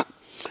Ghana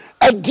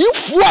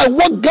adifo a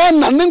wo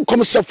Ghana ne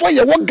nkomsefo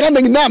ye wo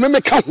Ghana nyina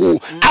me ka ho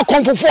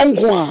akonfofo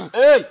nko a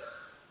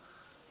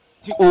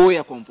ti o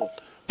ya Okomfo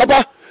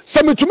papa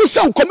se metumi se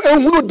nkom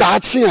ehunu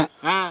daache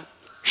a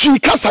twi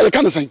kasa ye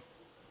kan sen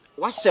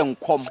wa se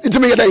nkom iti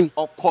me yeden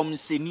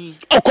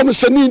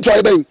okomseni nto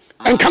yeden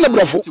enka ne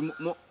brofo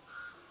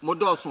mo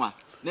doso a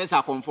na se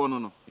Okomfo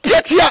no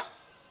tiatia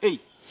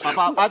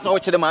papa asa o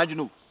chede ma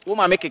adwunu wo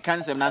ma make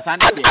cancer na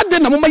sanete ade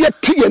na mama ye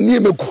tu ye nie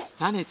megu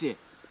sanete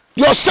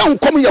your son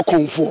come ye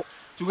Okomfo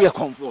to be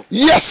Okomfo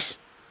yes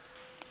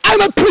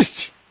I'm a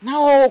priest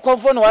now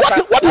Okomfo no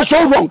what is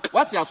so wrong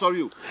what you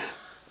sorry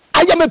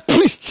I am a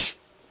priest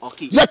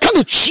okay ya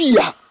kan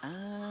chia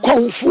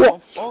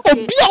Okomfo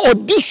obi a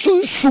odi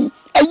sunsum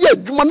eye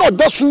adwuma na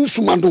oda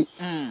sunsum ando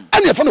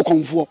ane ye fa no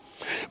Okomfo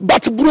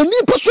but broni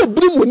person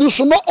bring money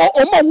so no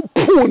o ma wo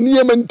po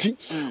niema nti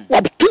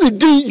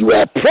opportunity you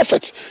are a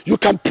prophet you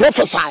can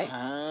prophesy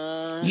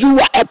you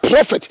are a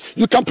prophet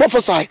you can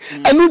prophesy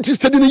and not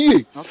study na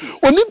ye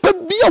onipa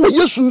bia wo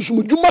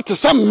yesunsum dwuma te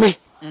sa me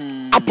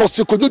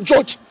apostle Kojo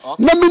George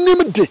na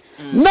menim de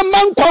na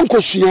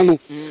mankwankosua no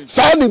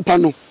saa nimpa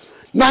no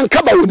na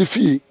nkaba woni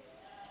fie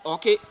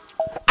okay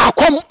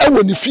akom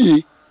woni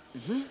fie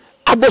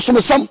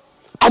abosomsam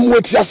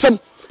amwatiasam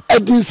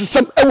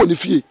edinsisam woni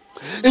fie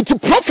enti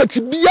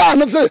prophet bia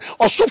na say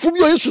osofo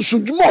bia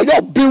yesunsum dwuma o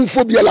ya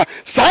benfo bia la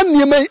saa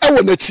niema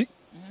wo nachi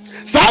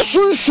saa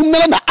sunsum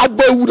na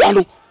abawura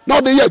no na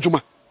o de ye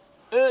adwuma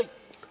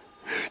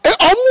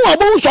omu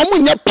abon so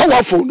omu nya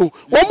powerful no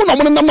omu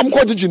na nam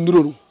ko gigi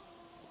nduro no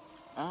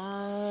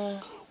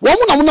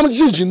omu na nam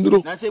gigi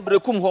nduro na se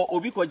brekum ho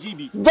obi ko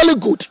gibi very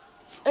good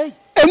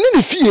eni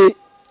ni fie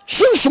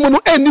sunsum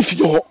no eni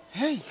fie ho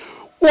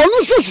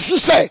wonu so susu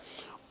say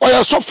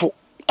oya sofo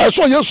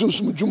eso ye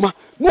sunsum dwuma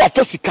no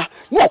afasika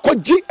no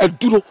akogi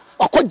aduro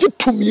akogi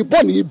tumi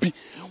boni bi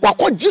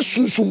wakogi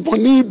sunsum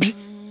boni bi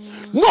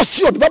no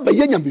see odo ba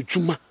ye nyame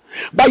dwuma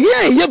ba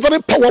ye very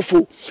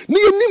powerful ni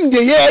nim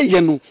de ye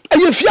no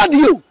aye fiade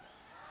o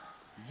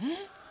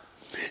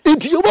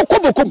enti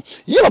obokobokom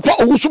ye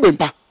papa Owusu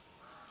Bempa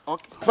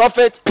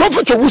prophet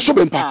Owusu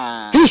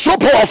Bempa he's so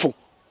powerful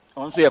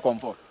onso ye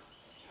Okomfo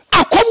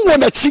akom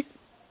wona chi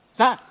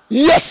sir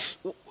yes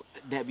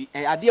Debbie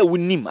ade a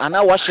wonim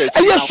ana wa share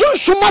aye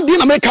sunsuma de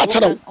na make a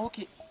kire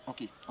okay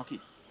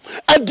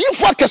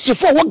adifo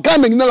akesefo wo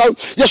Ghana nyina la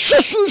ye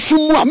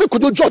hwesunsum mu a me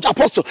Kojo George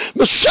apostle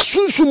me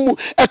hwesunsum mu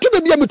eto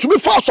be bia metumi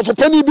fa asofo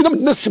pani bi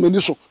na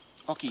simani so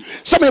okay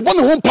se me bone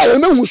ho pa ye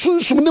me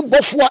husunsum ne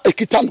bofo a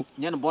ekita no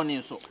nye no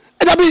bone so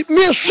edabi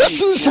me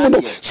hwesunsum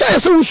no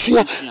se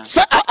usua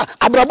se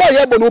abraba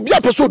ye bone obi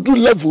apeso do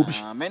level bi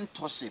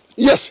mentorship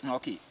yes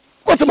okay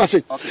what am I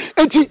saying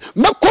enti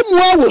makomu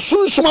a wo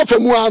sunsum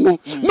afamu ano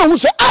na hu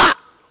se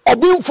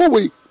obinfo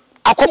we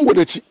akom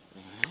wodachi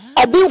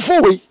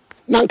obinfo we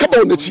na nkaba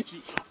wonachi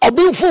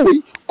Obinfo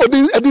we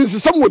odin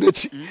sisam wo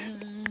nachi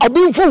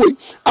Obinfo we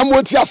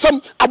amoti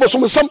asam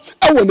abosomsam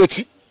e wo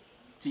nachi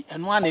ti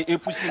eno ana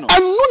epusi no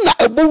anu na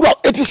ebowura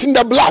it is in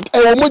the blood e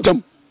wo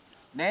mojam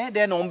na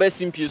dey no be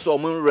simple so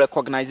we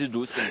recognize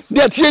those things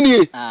dey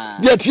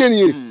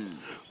tienie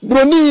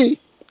broni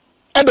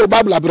e do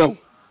Bible abrawo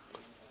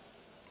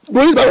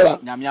broni Bible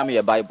nyame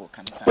ye Bible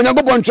kan sa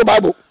onyango boncho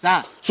Bible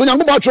sa so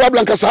onyango boncho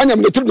Bible kan sa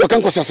nyame tiri do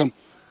kan kwasasam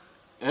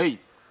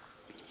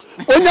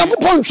onyango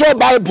boncho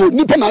Bible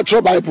nipa na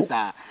tro Bible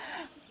sa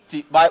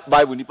ti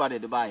Bible nipa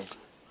de buy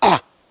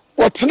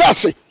what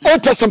say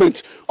Old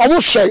Testament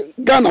almost say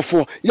Ghana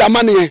for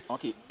Yamane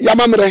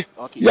Yamamre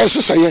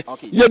yesiseye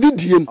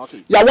yedidiem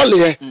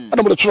yawale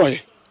ana mo tro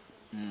ye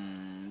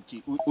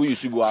ti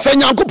uyusubu say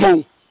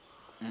Nyankopon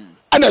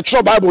ana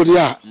tro Bible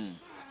dia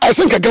I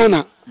think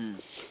Ghana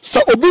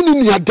so obi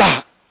ni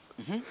ada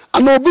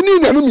ana obi ni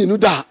nanu mienu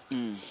da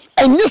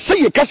enye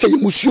say ye kasa ye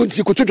musuo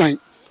nti kotodwan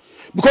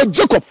because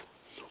Jacob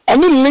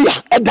oni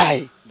Leah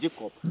edai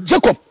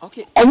Jacob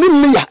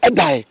onu Leah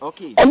edai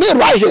onu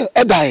Rahel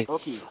edai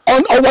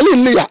on wale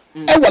Leah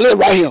e wale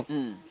Rahel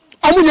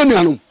amunye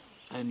nuanum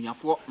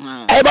anuafo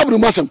e babru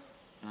masem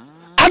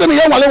adam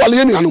ye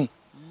wale nuanum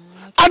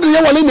adam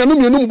ye wale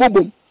nuanum yenum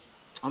bobom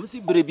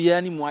amsi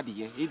brebia ni mu ade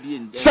ye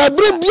ebie sa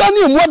brebia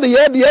ni mu ade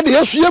ye de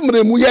yesu ye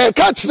mremu ye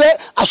ka kire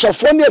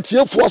asofo ne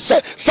atiefo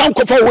se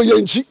sankofa wo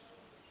ye nchi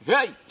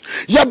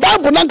ye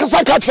Bible nan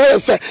kasa ka kire ye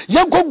se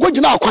ye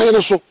gogogina akwan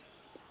ne so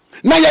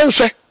na ye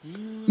nhwe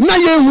na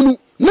ye hunu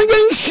na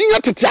ye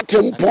nsia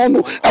tetiatem no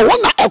e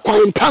wona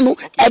ekwan pa no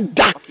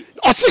eda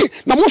o se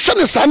na mo hwe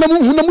ne sa na mo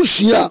hu na mo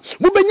hia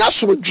mo benya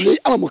sorodwe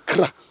ama mo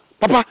kra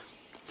papa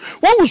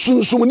won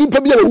sunsun ni pa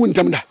bia wo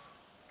ntam da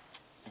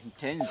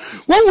intense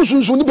won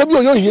sunsun ni pa bia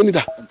yo hie ni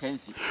da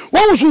intense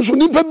won sunsun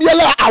ni pa bia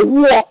la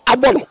awo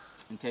abono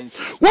intense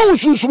won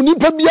sunsun ni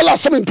pa bia la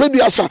sam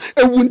mpedua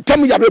ewu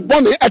ntam ya be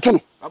bone eto no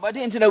baba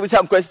dey ntina we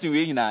some question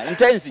we nyina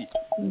intense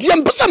die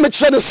mpesa me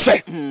kire de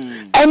se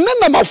enne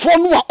na mafo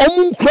no a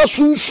omunkura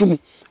sunsum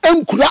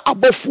enkura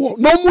abofo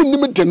na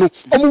omunnim de no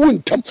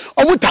omuwuntam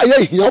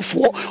omutaye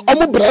hiafo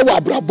omubra wa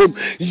abrabom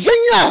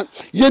yenya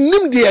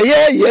yenim de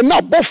ye na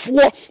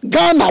abofo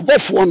Ghana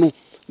abofo no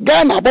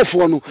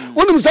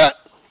onim se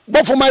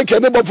bofo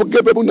Michael ne bofo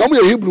Gabriel no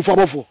omuye Hebrew fo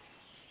abofo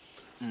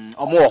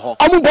omo ho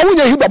omo bo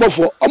wunya Hebrew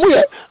abofo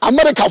omuye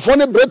America fo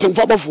ne Britain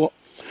fo abofo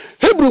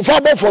Hebrew fo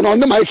abofo no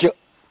ne Michael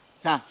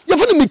sa ye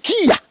fo ne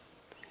Mikia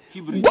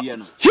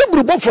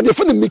Hebrew bofo de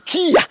fo ne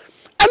Mikia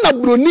ana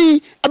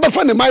broni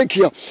abefa ne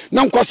Michael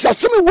na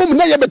nkwasiasem wom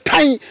na ye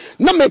betan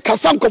na me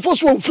kasa nkofo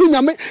so mfiri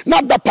nyame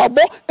na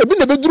dapabo ebi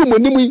na beduru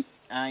monim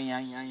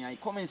ai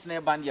comments na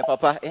band ya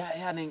papa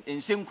ya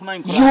ensem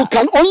kunan kura you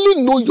can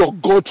only know your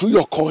God through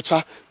your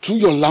culture, through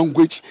your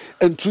language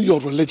and through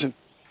your religion.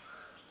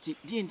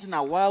 Di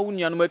ntina wa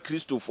wunuanum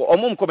Kristofo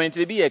omum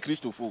comment bi ya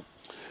Kristofo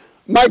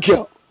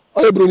Michael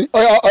oyebroni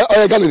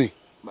oyeganani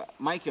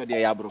Michael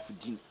de ya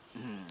brofudin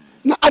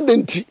na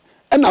adenti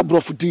and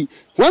brofudin.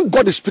 When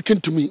God is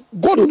speaking to me,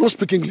 God will not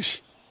speak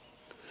English.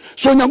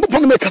 So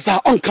Nyankopon make us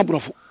on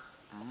cambrofo.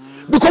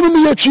 Because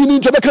me yetwi ni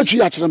to beka twi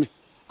ya kire me.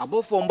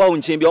 Abofo mba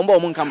wonchen bi omba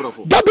omon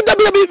cambrofo. Dabi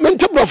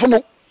mente brofo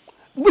no.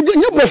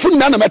 Nye brofo ni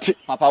na meti.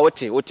 Papa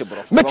wote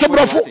brofo. Meti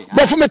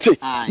brofo meti.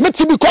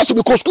 Meti because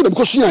school dem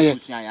ko sua ye.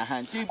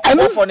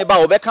 Abofo ne ba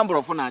wo be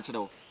cambrofo na akire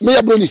wo. Me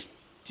ya broni.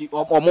 Ti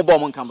omo ba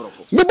omon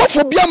cambrofo. Me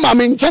bofo bia ma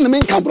me nche ne me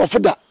cambrofo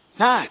da.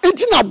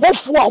 Enti na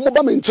bofo a omo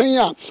ba me nchen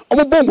a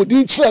omo ba mo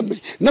din kire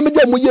me na me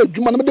de mo ye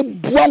adwuma na me de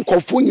bua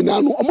nkofo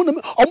nyina no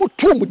omo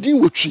to mo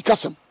din wotwi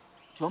kasam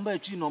chomba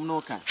twi nom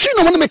no ka twi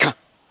nom no me ka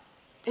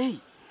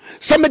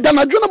se me da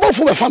na dwuna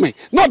bofo be fa me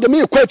na de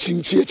me kwa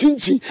chinchi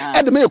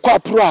e de me kwa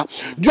apro a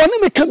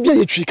dwuna me ka bia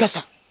ye twi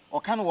kasa o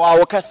ka no wa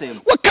wo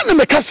kasam wo ka ne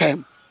me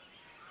kasam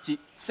ti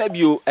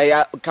sabio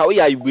eya ka wo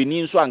ya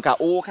igweni nso anka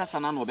wo kasa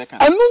na no be ka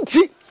anu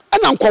nti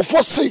ana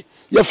nkofo se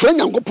ye fra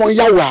Nyankopon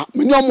yawe a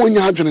me ne omo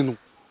nya adwene no.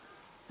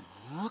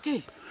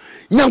 Okay.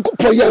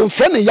 Nyankopon ye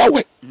mfre ne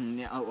yawe.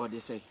 What they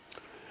say?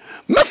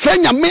 Me fre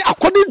nyame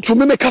according to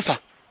me kasa.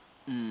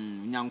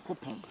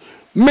 Nyankopon.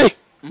 Me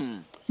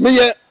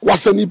ye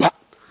wasani ba.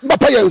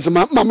 Papa ye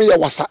nzema ma me ye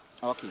wasa.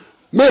 Okay.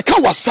 Me ka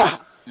wasa.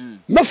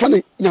 Me fre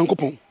ne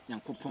Nyankopon.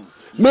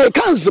 Me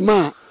ka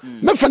nzema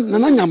me fre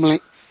nana nyamle.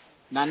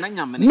 Nana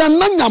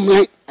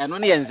nyamle. Eno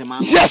ne ye nzema.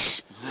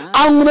 Yes.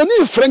 Anwuna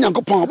ni fre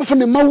Nyankopon be fre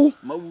ne mawu.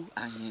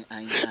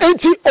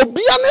 Enti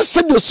obia ne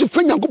se do si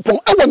fre Nyankopon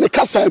e wo ne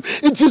kasa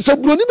enti se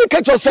broni be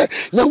ka cho se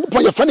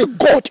Nyankopon ye fre ne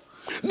God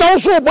na wo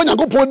so obo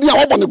Nyankopon di a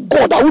wo ne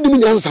God a wo nim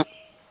nyansa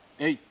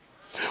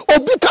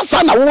obi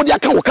kasa na wo di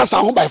aka wo kasa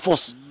ho by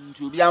force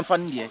nti obi amfa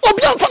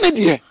ne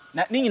die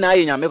na ni nyina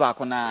ye nyame ba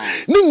ko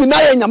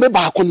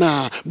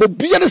na be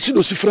bia ne si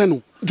do si fre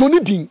no joni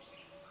din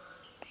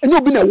eni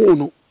obi na wo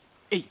no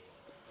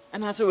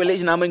ana so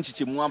religion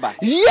amanchiche mu aba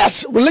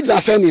yes religion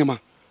asa niema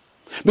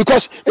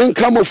because in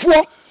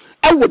kramofo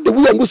I would the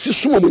way I see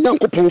some of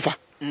Nyankopon fa.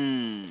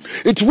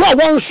 It wa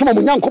one some of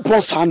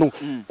Nyankopon sa no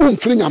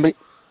umfiri nyame.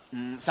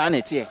 Sa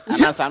na tie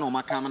ana sa na o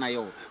maka na ye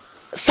o.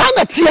 Sa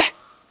na tie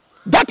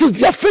That is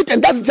their faith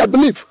and that is their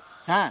belief.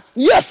 Sir.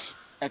 Yes.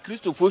 A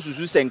Christopher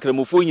Susu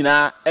Sankramofo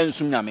nyina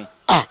ensum nyame.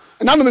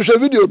 Na no me hwe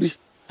video bi.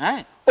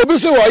 Obi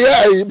say wo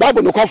ye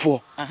Bible no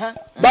kwafo.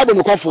 Bible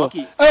no kwafo.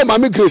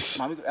 Mami Grace.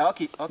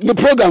 Okay. The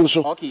program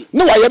so.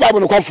 No wo ye Bible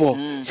no kwafo.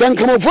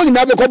 Sankramofo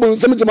nyina be kwabo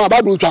nsem jema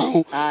Bible twa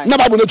ho. Na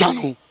Bible no twa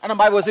ho. Ana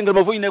Bible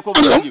Sankramofo nyina kwabo.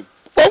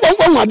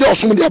 Won ade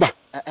osum de ba.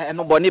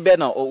 No boni be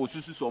na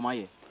osusu so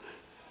maye.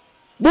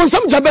 Bon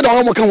nsem jabe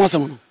da wo kan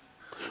wasem no.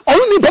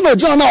 Onu ni pa na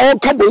jina na o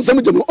kan bon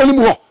nsem jema onu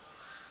mu ho.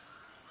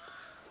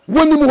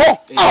 Woni mu ho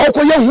a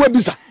okoye ho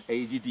abisa.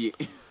 Gidie.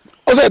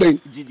 O say den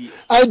gidie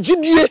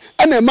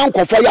na e man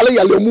kwofo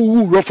yale mu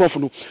wu rofrofo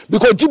no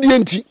because gidie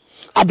nti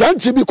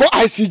abranti bi ko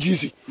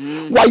ICGC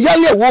wa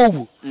yale wo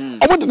wu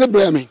omo de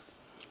breme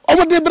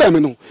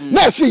no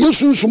na se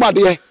yesunsun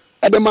ade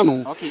e de ma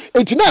no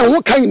enti na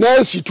ho kan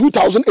na si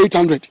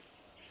 2800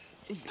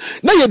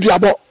 na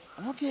yeduabo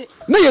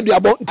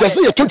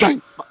ntese ye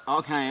totwan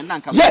na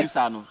nka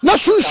bisa no na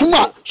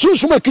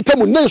sunsun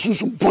kitamu na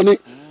sunsun bone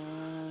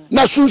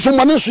na sunsun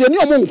mane so ye ni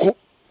omo nko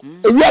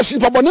ewiasi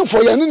pabone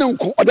fo ye ne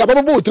nko o da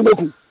baba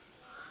otimeku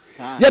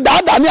ye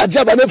da ne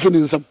ajaba na fini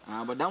nsam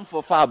bodam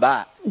fo fa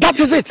ba that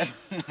is it.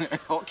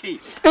 Okay,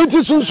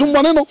 enti sunsun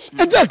mane no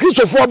enti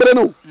Christopher obere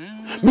no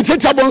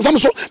mitetia bonsam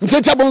so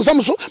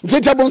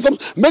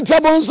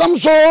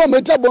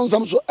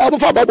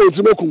abufa baba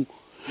otimeku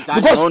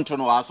because don't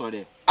know aso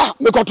de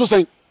me ko to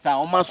say sa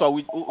o ma so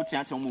o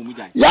tiate o mu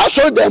jan ya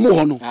so dem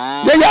ho no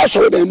ya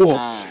so dem ho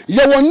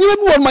ye wonye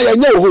bi won ma ya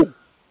nya ho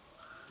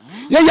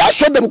ya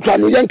show them kra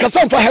no yen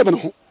kasa mfa heaven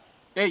ho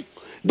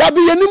da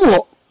bi yenim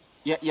ho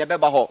ye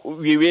beba ho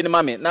wiwe ni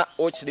mame na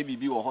o kire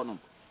bibi wo ho no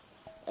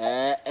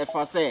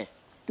efa se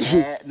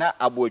na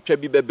abotwa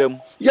bi bebam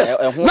yes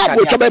na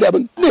abotwa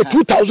bebam na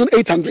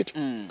 2800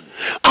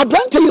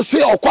 abrante you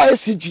say okwa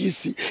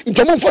ICGC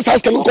intomo for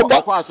size kan ko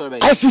ba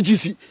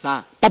ICGC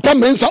papa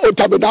mensa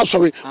otabeda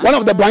sorry one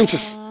of the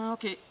branches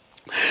okay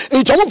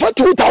intomo for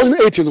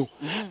 2018 no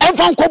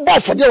enfa ko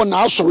ba for there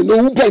na sorry no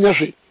wu panya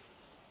hwe.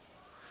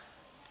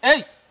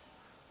 Hey,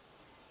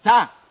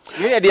 sir,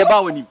 you are the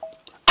about him.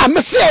 I'm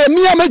saying,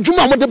 me, I'm a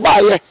Juma with the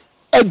buyer.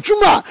 A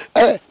Juma,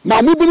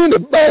 Mammy been in the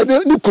bed,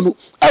 Nukunu,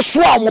 a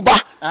swam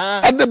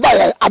at the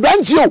buyer. I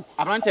branch you.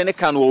 I branch any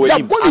can away.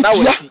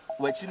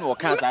 What you know,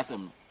 can't ask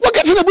him. What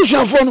get in the bush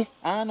and phone?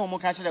 I know more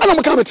catching. I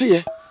don't come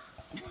here.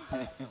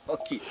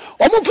 Okay.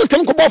 Almost first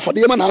can go for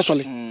the man,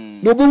 actually.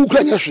 No blue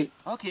cranny.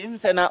 Okay, him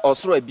say now or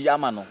throw a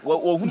biamano.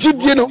 Well,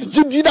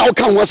 did I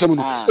can't was a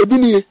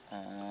bini.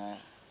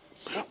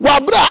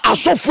 Wabra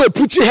asofo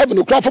preaching heaven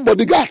no cry for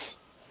bodyguards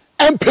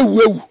empe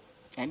wewu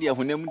and ya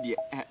honam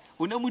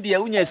dia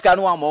unya ska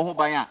no am ho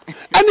ban a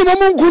ani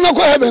mamungu na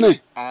ko heaven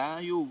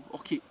yo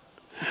okay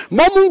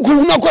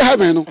mamungu na ko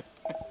heaven no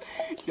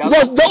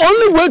because the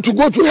only way to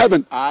go to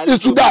heaven is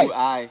to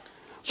die.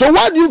 So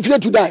why do you fear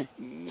to die?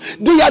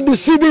 They are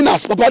deceiving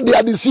us, Papa. They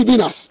are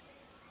deceiving us.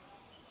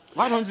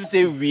 Why don't you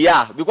say we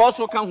are? Because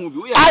so can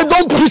who I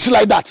don't preach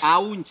like that.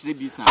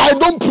 I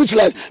don't preach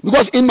like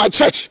because in my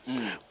church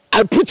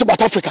I preach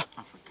about Africa.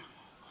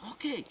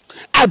 Okay.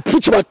 I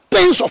preach about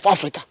things of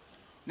Africa.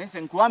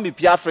 Listen, Kwame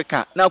Pi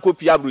Africa. Now ko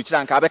Pi Abrochi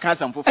and ka be kan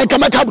sam fofo. En ka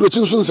make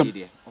Abrochi so nsam.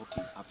 Okay.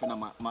 Afena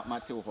ma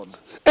te wo no.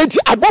 Enti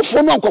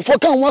abofo no ankofo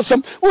kan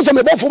wonsam, wonsam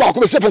e bofo ba ko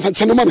be se fesa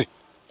chene ma me.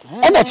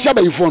 E no tia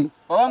ba yifo no.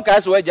 On ka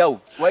so waja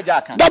o,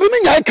 waja kan. Da be me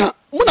nyai kan,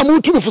 mo na mo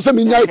tu me fo se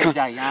me nyai kan.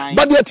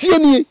 But the tie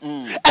ni,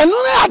 eno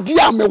ade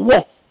a me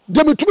wo.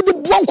 De me tu de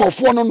bo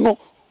ankofo no no.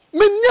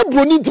 Me nye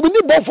broni nti me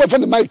ni bofo fe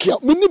ne mic ya.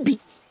 Me ni bi.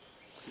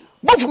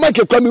 Bofo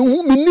mic kwa me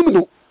nim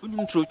no.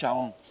 Unim trocha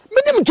won.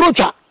 Menim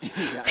trocha.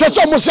 Hwe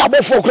so mo se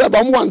abofo kura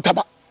ba mo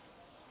wantaba.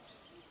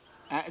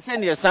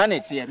 Send your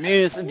sanity.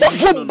 Me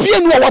bofo bia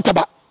no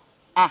wataba.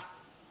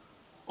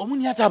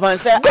 Omuni ataba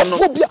nse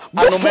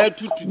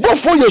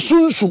bofo ye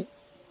sunsun.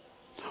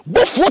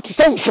 Bofo te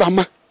san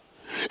frama.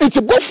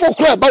 Enti bofo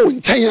kura ba won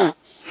nchen a.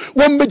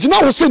 Won megina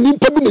ho se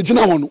nimpa bi na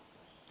gina ho no.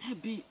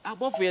 Bi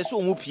abofo ye so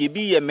omu pie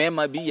bi ye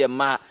mema bi ye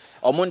ma.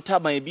 Omo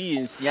ntaban bi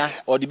ye nsia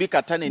o de bi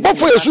kata na ni.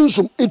 Bofo ye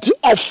sunsun enti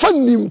ofa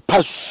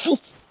nimpa su.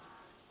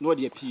 No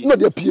de pie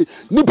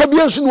nipa bi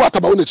ensu no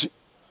ataba wonachi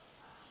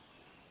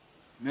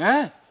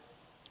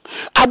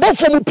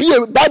abofo mu pie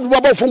Bible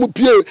abofo mu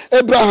pie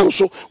Abraham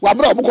so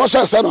wabra oboko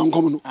sesa na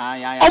nkom no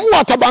omo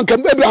ataba nka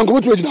Abraham ko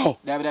betu gina ho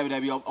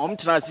dabi om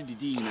tena se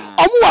didi na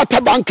omo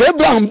ataba nka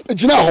Abraham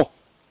gina ho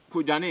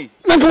ko dwane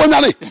na nka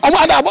wonyane omo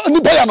ada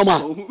nipa ya no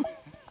ma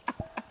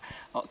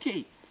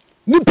okay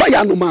nipa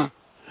ya no ma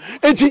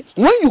enti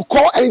when you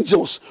call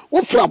angels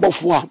what from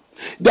abofo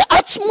the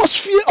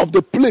atmosphere of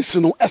the place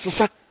no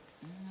esesa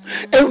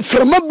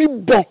enframa bi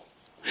bon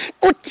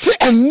oti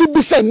enni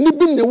bi se ni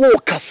bi ne wo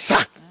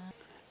kasa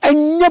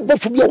enya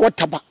bofo bi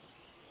wotaba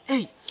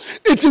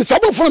iti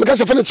sabofo na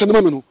kasa fe ne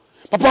chenema me no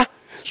papa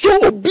so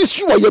obi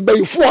su wo ye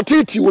bayifo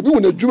oteti obi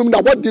wona adwuma na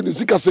wode ne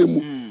sika sa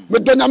mu me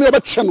donya me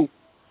obeche no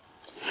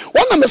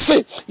wona me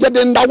se ye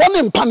de ndawo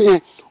ne mpa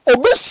ne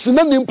obesi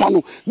na ne mpa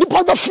no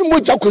nipa ba firi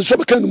moja kwenso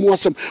be kan mu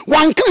asem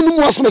wan kan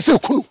mu asem se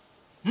kunu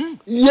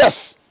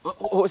yes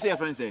o say your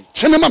friend say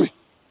chenema me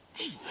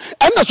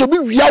And na so bi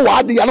wia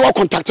wa de ya na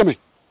contact me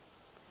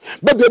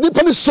baby ni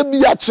pa ni se bi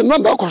ya che no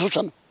na ko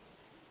hwehwe no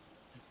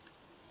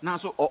na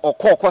so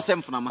okọ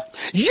mframa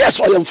yes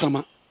o yam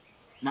frama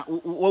na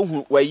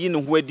wo wayi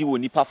ne ho adi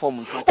woni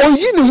performance o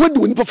yi ne ho adi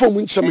woni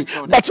performance ncheme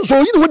but so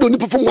yi ne ho adi woni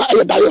performance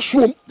aye da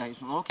yesom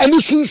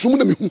ani sunsum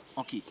na me hu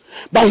okay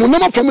ba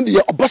honam afam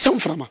de obasam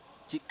frama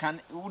ti kan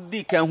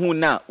udi kan hu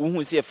na wo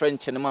hu se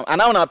french ne ma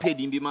ana na pay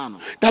din bi ma no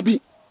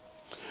dabi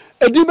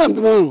edi man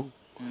no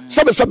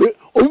sabe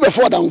obi be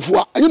for danfo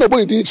a anyi na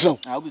bo din kirao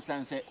a obi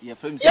san se ye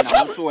fam se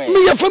na so e me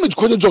ye fam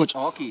Kojo George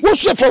wo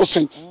so for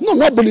sen no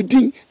no bo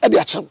din e de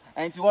akirao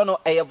enti wono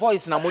e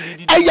voice na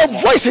modidi e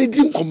voice e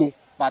din komo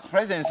but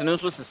presence no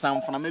so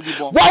sesam fana maybe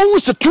bo wa wo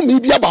se tumi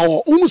bi aba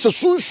ho wo se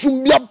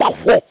sunsum bi aba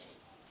ho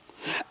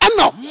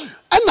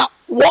ana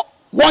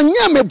wo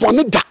nya me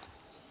bone da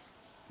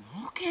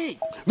okay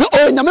we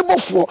o nya me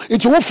bofo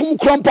enti wo fum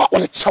krampa wo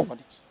le chew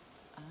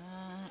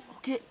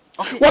okay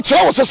wo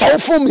chew wo se sa wo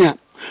fum ya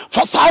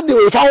fa sa de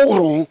we fa wo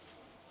horo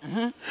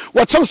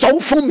wo chew sa wo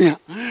fum ya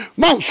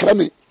man fra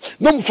me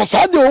no fa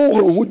sa de wo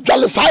horo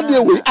dwale sa de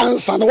we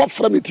ansa na wo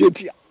fra me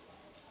tietia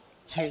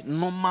che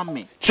no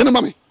mame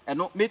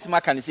no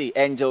metima can say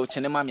angel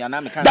chinema me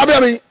ana me kan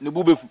ne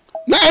bubefu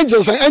na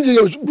angel say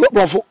angel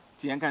brofo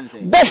ti yan kan say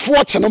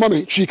bofo chinema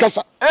me twi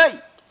kasa hey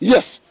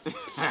yes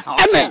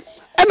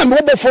ana me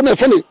bofo na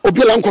fone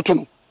obiela nkoto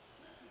no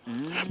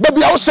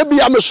baby a wo se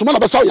bia me suma na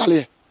besa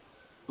yale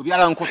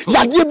obiela nkoto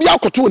yade bia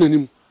akoto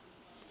nanim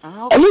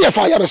onu ye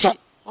fa yare sa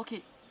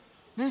okay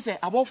ne say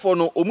abofo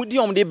no omudi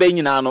omde ba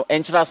nyina no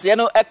enkyerase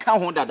no eka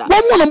ho dada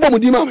wo mo no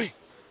mbomudi ma me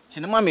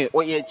chinema me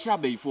o ye chia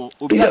baifo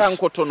obiara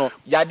nkoto no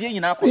yade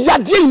nyina akoto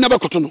yade nyina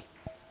bekoto no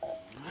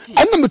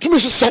ana metumi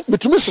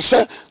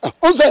sese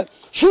onze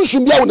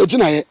sunsun bia wo na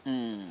gina ye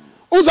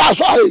onze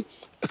aso ai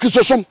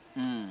kisosom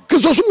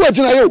wa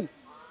gina ye o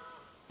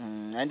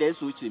and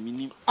eso chire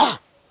minim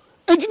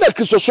entina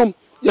kisosom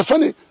ye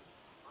fane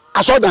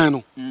asodan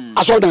no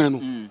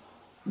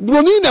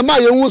broni na ma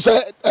ye hu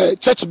se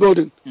church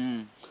building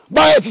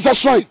ba it is a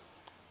shrine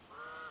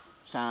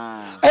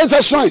it's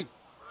a shrine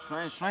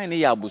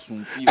ya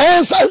bosumfi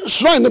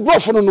shrine the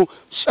brofo no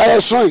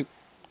shrine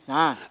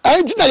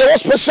entina ye was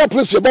special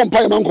place ye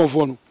bompa ye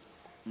Okomfo no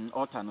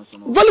altar no so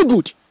no very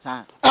good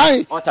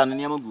ai altar no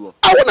niam guo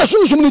wona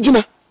sunsum ni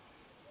gina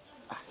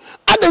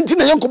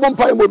adentina ye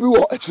nkobompa ye mobi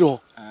wo akire ho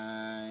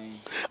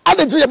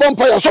adentina ye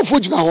bompa ye sofo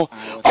gina ho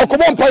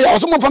okobompa ye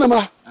osemo fa na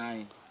mara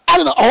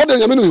adena ohode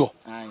nyame no yo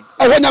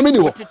eho nyame ni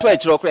ho tito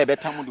akire okra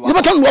ebetam do ye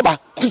betam do ba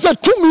fi say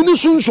 2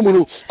 minutes sunsum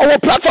no our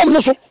platform no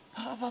so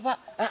papa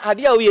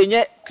ade a wo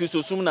yenye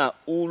kristosum na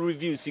o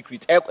review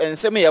secret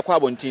ensem ye kwa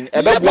bontin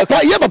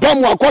ye papa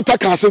mu akota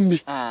ka asem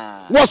bi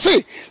wo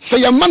say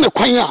ye ma ne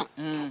kwan a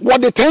wo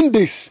de 10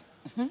 days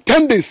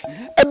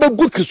ebe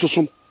gu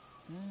kristosum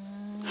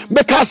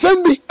be ka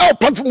asem bi e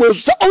platform wo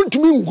say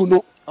ontumi ngu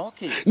no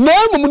okay na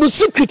mum no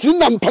secret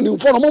na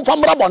mpanimfo no momfa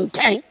mra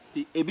bonten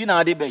ebi na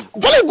ade ben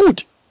very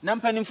good na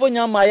mpanimfo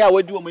nya ma ya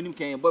wadi o manim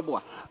kan bebo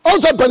a on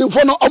say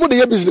mpanimfo no omo de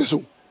ye business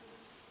o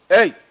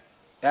hey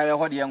ya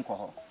ho de ye nko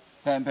ho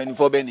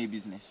mpanimfo be na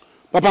business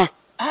papa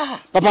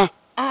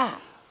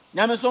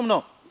nyame som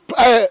no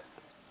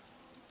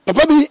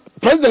papa bi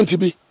president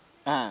bi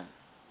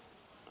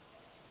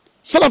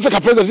South Africa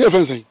president ye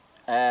fancy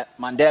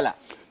Mandela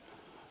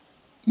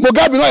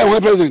Mugabe no ye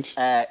president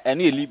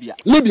ene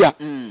Libya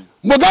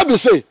Mugabe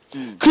say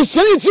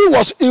Christianity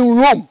was in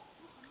Rome,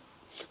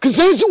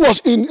 Christianity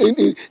was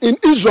in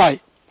Israel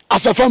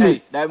as a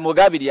family. That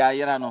Mugabe dia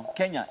yera no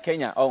Kenya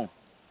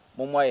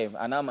Momoye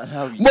anama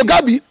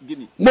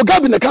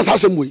Mugabe na kasa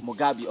semwe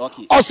Mugabe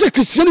okay or say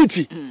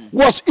Christianity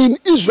was in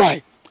Israel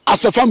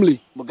as a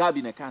family.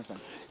 Mugabe na kasa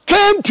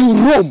came to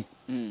Rome,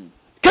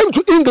 came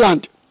to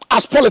England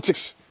as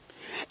politics,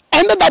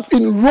 ended up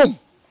in Rome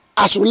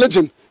as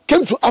religion,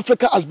 came to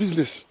Africa as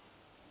business.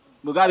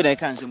 Mugabe na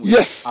kasa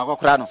yes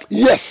akokra no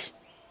yes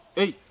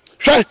hey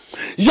hwe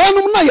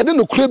yanum na yede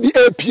no kura bi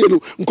apie no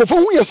nkofo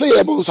hu yese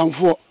ye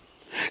bonsamfo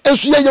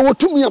ensu ye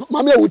wotumi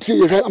mama ya wotie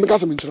ye hwe ameka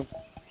sem nkyerem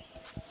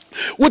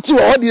woti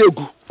wo hode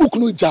egu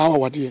ukunu jaawa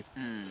wade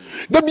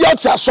da bia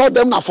tia so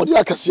dem na afode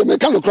akase me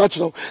kan kura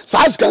kyerem sa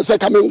asika se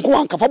ka me nko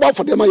anka fa ba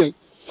afode ma yen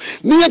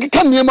ni ye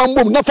keka niema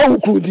mbom na fa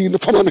ukunu din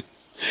fa ma me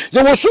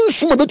ye wo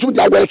sunsun betumi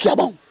dia wa ekia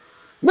ba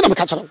me na me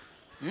ka kyerem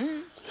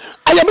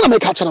aya me na me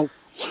ka kyerem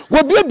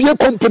we bia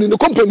company the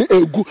company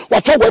egu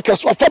wa fa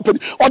workers wa fa pani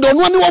o do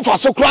no ani wo fa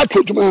se kura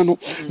atwadwuma no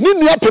ni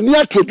nua pani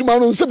atwadwuma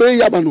no se be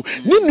yaba no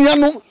ni nua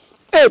no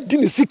di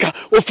ni sika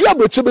ofi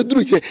abroche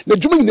beduru ye na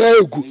dwuma nyina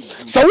egu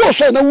sa wo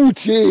hwe na wo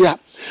tie ya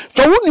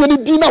fa wo nua ni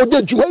di na wo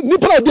de dwuma ni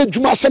pra wo de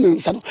dwuma ase ne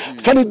nsa no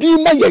fa ni di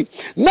ma ye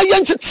na ye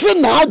nkyekere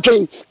na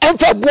adwen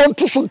emfa bo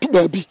nto so nto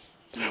baabi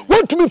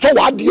wontumi fa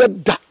wa de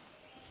da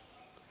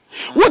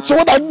what's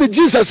what that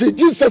Jesus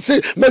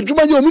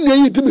medjuma ye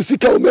onu ye di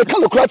misika o me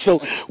kan kra kire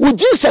wo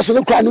Jesus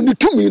no kra no ni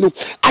tumi no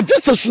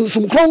agese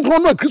sunsum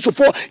kronkron no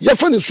Kristofo ye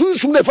fa ne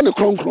sunsum na fa ne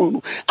kronkron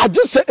no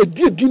agese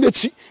edi na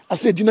chi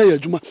as na edi na ye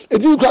adwuma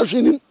edi kra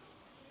hwe ni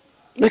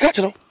me ka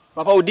kire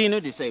Papa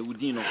Udino they say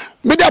Udino.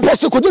 Me the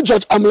apostle Kojo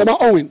George Amlema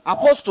Owen.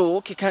 Apostle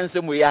okay can say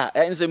we are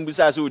ensem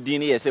busa so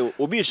Udino yes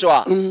obi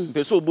sure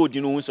person obo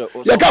Udino so.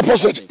 You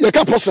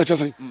can apostle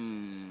chese.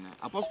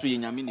 Apostle ye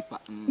nyame nipa.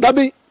 Da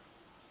bi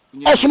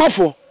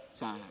osomafo.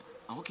 Sa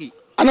okay.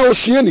 Ana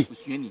osuani.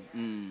 Osuani.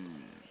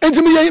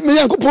 Enti me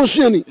Yankopon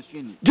suani.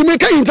 Di me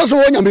kan intaso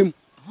wo nyame.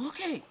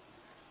 Okay.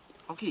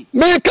 Okay.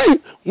 Me kan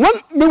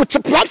one me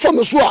with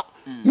platform so a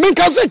me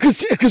kan say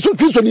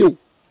Christo ni o.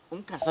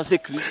 Unkasa say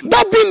Christo.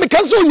 Da bi me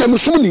kan say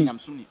onyamsum ni.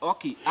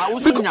 Okay.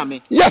 Usu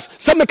nyame. Yes,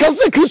 say me kan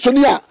say Christo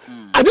ni a.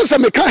 I just say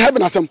me kan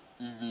heaven asem.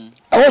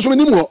 I was me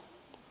nim ho.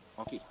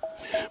 Okay.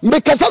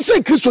 Me kan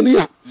say Christo ni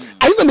a.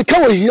 I just me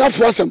kan wo hia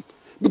fo asem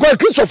because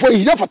Christo for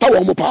hia fata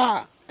wo mo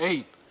pa.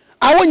 Hey.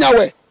 I wonya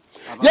we.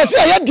 Yes,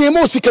 I had demo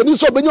sikani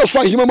so benyo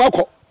so ahima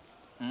makọ.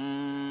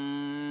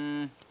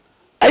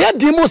 I had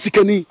demo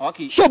sikani.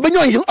 So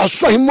benyo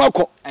aso ahima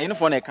makọ. I no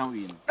for na kan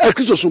we no.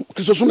 Christo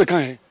so na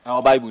kan he.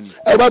 Bible ni.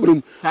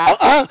 Bible.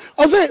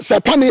 O say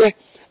pane I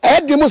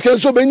had demo sikani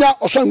so benya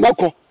aso ahima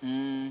makọ.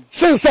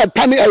 Since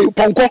pane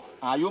ponko.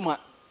 Ayoma.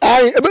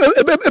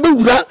 Ebe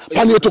wura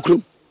pane to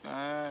krom.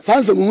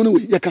 Sanse mu hunu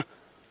we yeka.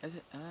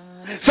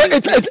 So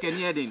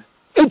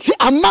it's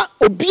ama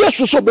obi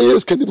so be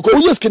sikani because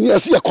we sikani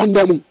asi ya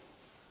condemn.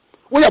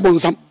 We are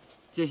bonsam.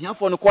 Ti here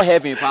for no call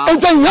heaven pa.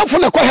 And then here for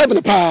no call heaven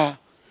pa.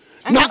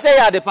 Na say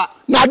ya de pa.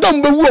 Na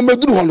don be wu o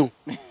meduru ho no.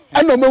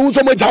 E no mehu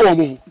so maja wo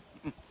mo.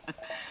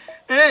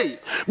 Hey.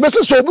 Me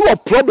say so obi wa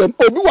problem,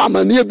 obi wa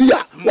amane bi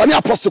a, woni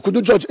apostle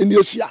Kojo George eni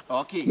asia.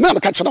 Okay. Me am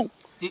ka kire no.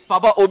 Ti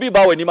papa obi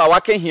ba wani ma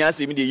waka hia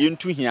asem de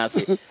yentu hia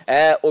ase.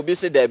 Obi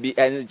se da bi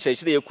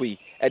chechire ekoi.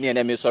 Ene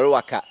na me sori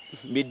waka.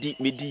 Medi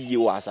ye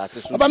wa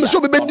asase so. Aba me so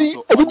obi bedi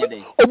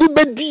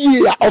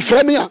ye a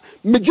ofre me a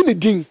meji ne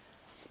din.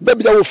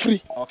 Baby that will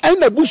free.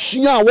 And the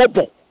bushia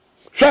wobo.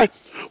 Sure.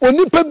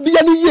 Onipa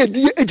bia ne ye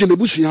die eje na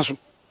bushia so.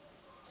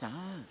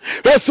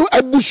 So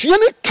a bushia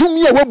ne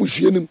tumi a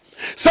wabushia nim.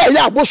 Say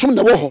ya abosom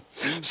na wo ho.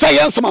 Say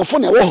ya nsamafo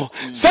na wo ho.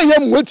 Say ya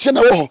mwetie na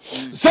wo ho.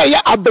 Say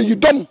ya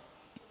abayidom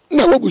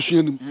na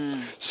wabushia nim.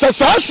 Say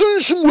sa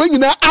sunsun we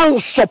nyina an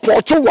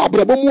support wo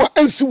abrabo mu a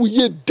ansi wo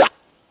ye da.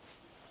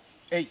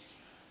 Hey.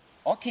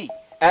 Okay.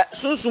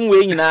 Sunsun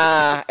we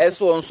nyina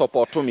eso on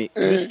support me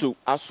Kristo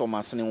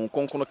asomasene won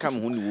konkono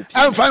kam ho ne wo pi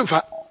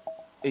amfa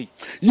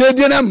ye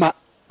die na ma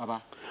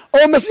baba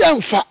o mesi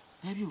amfa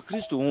na bi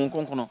Kristo won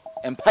konkono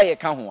empire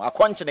ka ho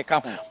akonche ne ka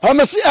ho o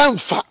mesi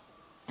amfa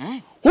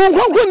won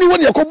konkono ni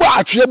woni yakobo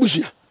atwe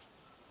abusia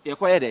ye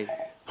koye dey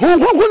won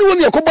konkono ni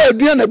woni yakobo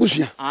aduan na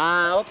abusia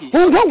okay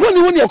won konkono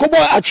ni woni yakobo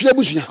atwe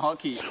abusia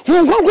okay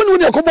won konkono ni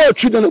woni yakobo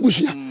atwe na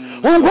abusia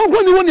won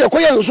konkono ni woni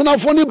yakoye nso na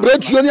fo ni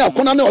bretuo ni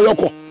akona ne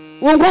oyoko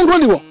won konkono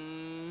ni wo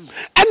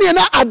ani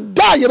na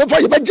ada ye befa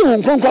ye beje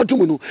won konkono to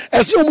mu no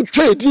ese o mu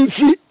twa edin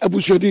free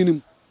abusia din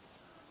nim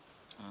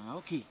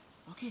okay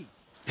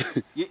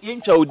ye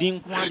ntwa odin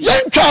ko ade ye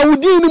ntwa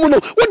odin nim no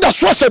wo da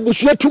so se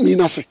abusia tumi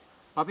na se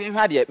papa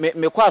hwa de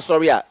me kwa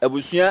asori a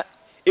abusia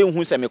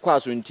ehun se me kwa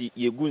aso nti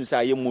ye gu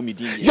nsa ye mmom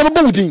din ye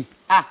be odin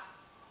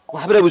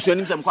wa bra abusia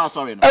nim se me kwa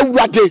asori no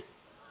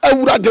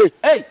awurade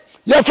hey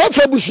ye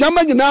fa abusia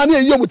ma nyina na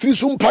ye mutiri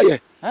so mpa ye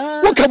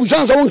wo ka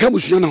abusia nsa wo ka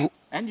abusia na ho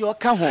and you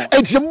ka ho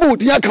enti bo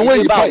din aka wan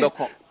yi pa ye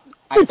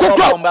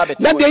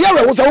na de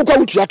ye wo sa wo kwa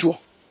wutua to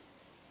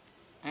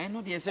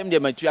no de sem de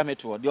matua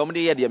meto de om de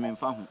ye de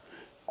memfa ho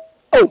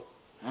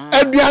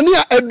aduane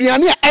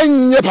a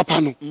enye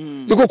papa no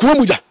ye kokuma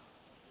muja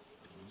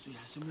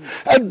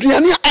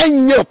aduane a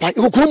enye papa ye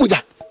kokuma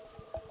muja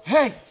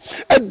hey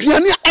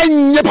aduane a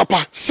enye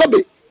papa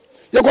sabe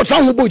ye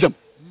kotan ho bojam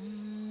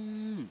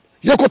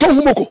ye kotan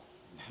ho moko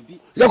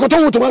ye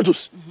kotan ho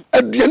tomatoes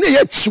aduane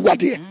ye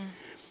chiwade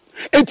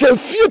enti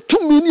afie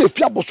tumi ni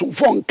afie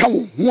abosomfo nka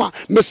ho a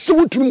mese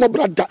wotumi mo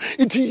brada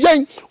enti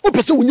yen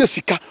opese wonya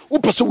sika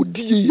opese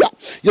wodi ya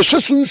ye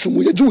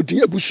hwesunsumu ye je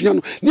wodi abusua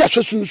no ni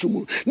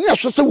ahwesunsumu ni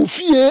ahwese wo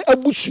fie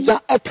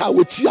abusua ata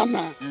wati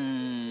ana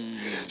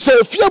se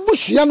fie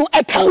abusua no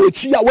ata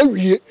wati a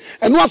wawie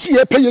eno ase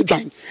ye peye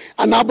dwan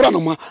ana abra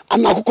no ma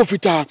ana akoko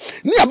fita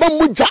ni aba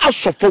moja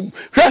asofom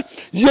hwe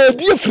ye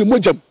die firi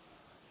mojam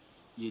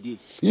ye die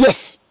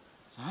yes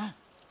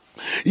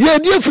ye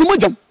die firi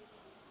mojam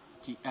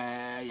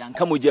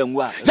yanka moja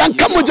ngwa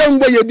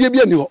ye die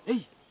bia ni ho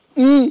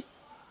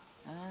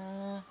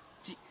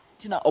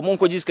tina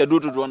omonko jiska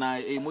dododo na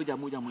moja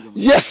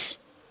yes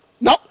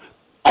now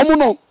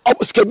omono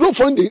schedule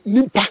for the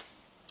nimpa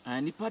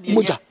nipa de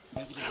moja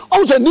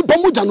o say nipa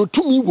moja no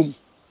tumi wom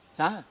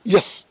sa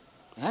yes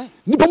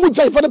nipa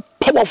moja is very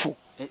powerful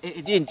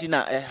de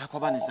ntina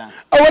akoba ne sa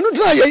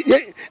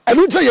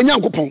anu tira ye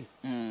nyankopon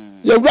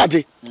ye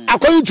wurade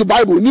according to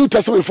Bible New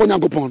Testament for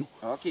nyankopon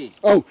okay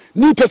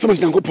New Testament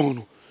nyankopon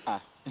no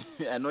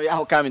no ya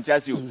ho come tell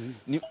you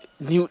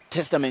New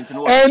Testament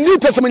no New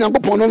Testament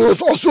nyankopon no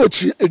also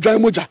chi edwan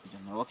moja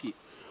okay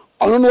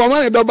ono no wa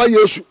ne do ba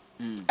Yesu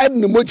ed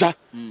ne moja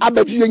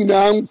abaji ye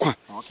nyina nkwa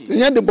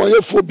nya de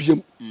boye fo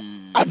biem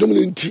adom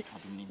ne nti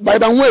by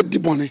the way di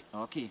bone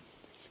okay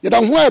ye da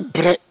ho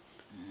ebre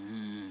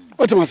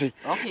what am I saying?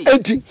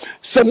 Enti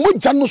se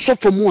mogya no so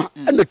fam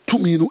a na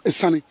tumi no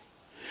esane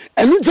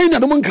enu ntain na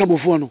no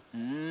nkramofo no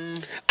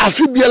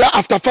afi biela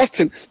after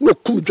fasting no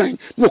kum dwan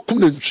no kum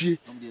na ntwie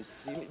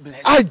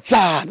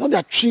aja no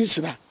da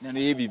twinsira na no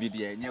ye bibi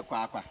de nye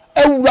kwa akwa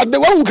ewurade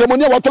wa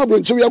nkramoni a wato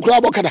abronche wi akura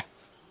abokada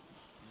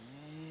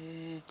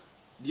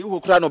di wo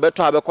kura no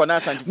beto abekọ na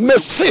asanti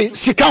mesi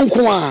sika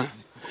nko a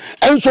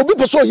enso bi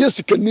person ye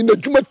sika ni na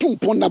dwuma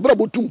tumpon na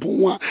brabo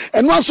tumpon a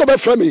eno aso be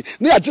frame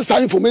na ya gisa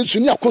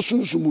information ni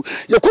akosunsumu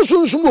ye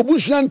kosunsumu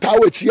obusuan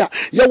ntawo achi a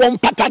ye won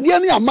patade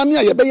ne amane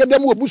a ye be ye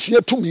dem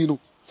obusua tumi no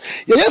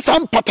ye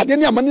sam patade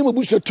ne amane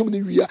obusua tumi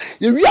ni wia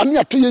ye wia ne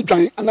ato ye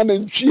dwan ana na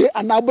ntwie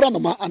ana abra no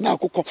ma ana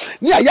akokọ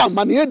ne ya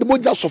amane ye de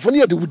moja sofo ne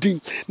ye de wudin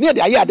ne ye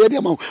de aye ade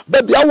de ma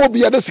ba bia wo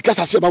bia de sika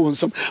sase ba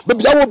wonsam ba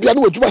bia wo bia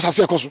ne wajuma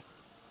sase ekoso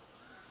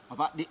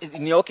Papa,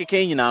 ni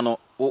okeke nyina no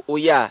o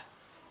ya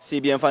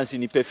se bi enfansi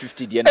ni pe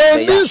 50 de na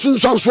ya e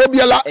sunsanso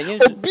biala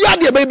obia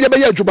de be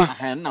ya adwuma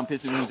na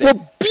mpese mu se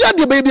obia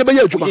de be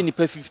ya adwuma ni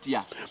pe 50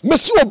 a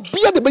mesi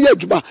obia de be ya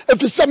adwuma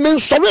efise men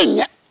sore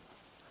nye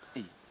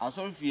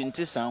asorfie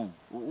nti san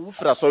wo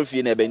fra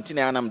asorfie na be nti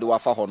na anam de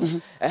wafa ho no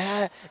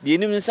de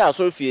enim nsa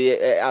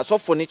asorfie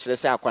asofo ne kire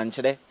se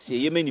akwankyere se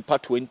yema nipa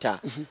 20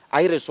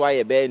 ayire so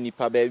aye be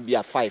nipa be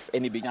bia 5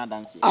 eni be nya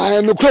danse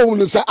no kro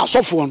no se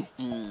asofo no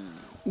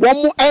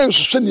one more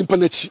answer nipa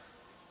na chi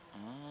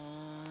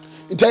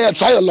Entire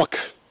try your luck.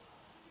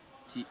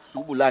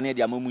 Subula ne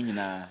dia mamu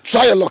nyina.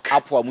 Try your luck.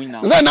 Apo amu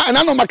nyina.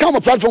 Na no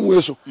maka platform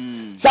we so.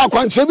 Sa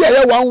kwanche bi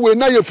aye one way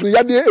na ye free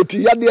yade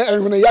eti yade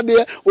ehwene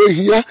yade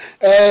ohia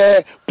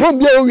prom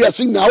bi o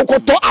wiase na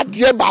ukoto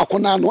ade ba ko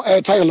na no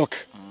try your luck.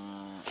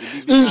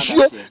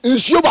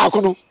 Insio ba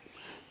ko no.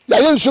 Ya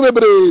ye insio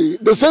bebre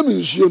the same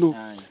insio no.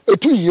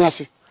 Etu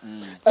hiase.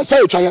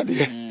 Esa try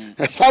yade.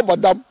 Esa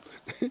bodam.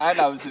 I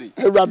know siri.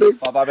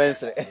 Papa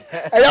Bensre.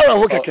 Eya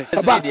wo keke.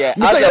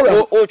 Asa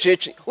o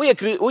cheche.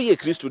 O ye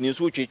Kristo ni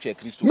so cheche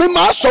Kristo. Me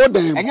ma so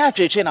dem. Enya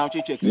cheche na o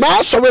cheche.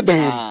 Ma so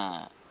dem.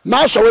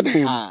 Ma so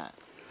dem.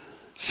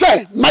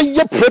 Say my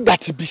ye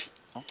product bi.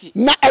 Okay.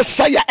 Na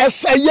esa ye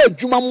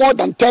adwuma more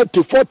than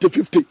 30, 40,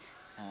 50.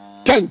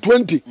 10,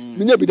 20.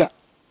 Minya bi da.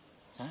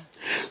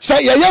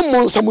 Say ye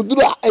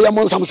monsamuduru a ye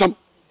monsamsam.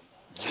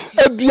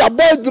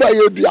 Eduabo edura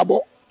ye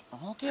eduabo.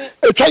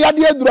 Etwa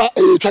yade adura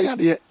etwa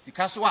yade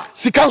sika so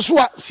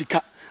a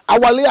sika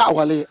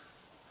awale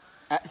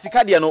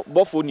sika de no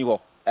bofo ni ho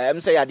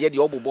say yade de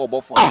obobo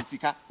bofo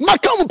sika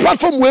makam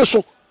platform we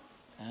so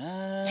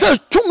say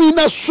tumi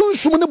na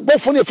sunsum ne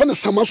bofo ne fa ne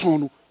samason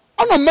no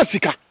ona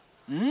masika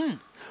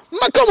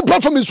makam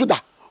platform so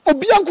da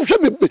obi ankohwe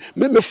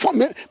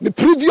me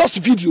previous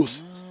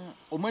videos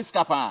o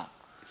masika pa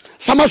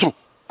samason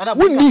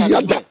woni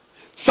yada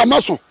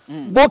samason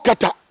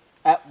bokata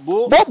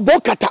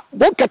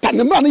bokata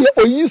ne ma ne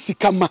oyi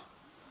sikama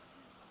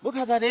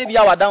bokata de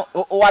bia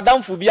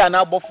wadamfo bia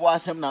na bofo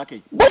asem na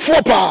akai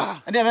bofo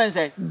pa e dey men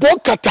say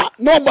bokata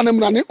no bone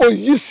mra ne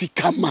oyi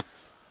sikama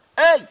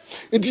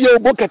enti ye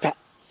bokata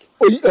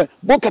oyi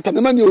bokata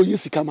ne ma ne oyi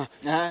sikama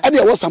e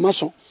dey wo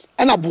samaso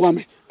e na boa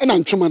me e na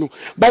ntwema no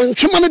ba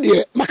ntwema no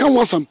de maka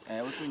wonsam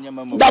wo so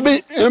nyama mo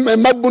dabe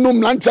mabunu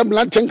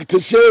mlanche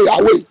nketesie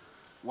yawe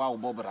wow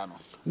bobra no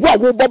wa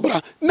wo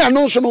bobra na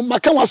no so no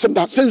maka wasem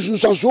da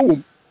sensunsanso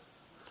wom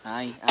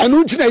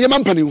anu ntina ye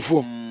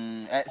mampanimfo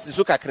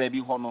siso kakra bi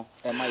ho no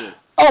e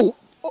mayo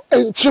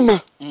entwema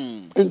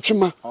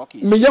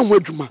me ye ho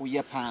adwuma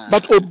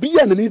but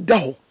obia na ni da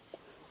ho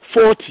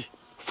 40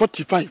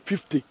 45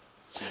 50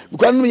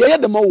 because no ye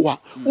dem wo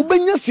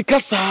ubenya sika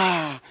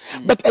saa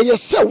but eye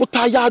se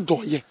wota ya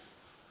adoye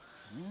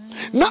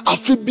na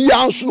afi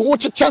bia nso no wo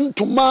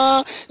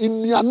chechantuma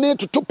nnuane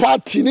toto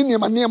party ni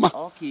nema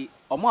okay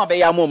omo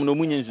abeya amom no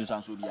munye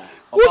nsusanso bia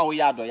oba wo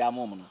ya ado ya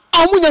amom no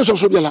amunye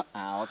nsusanso bia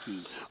okay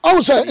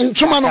say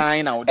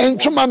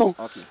entwema no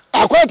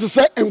akwat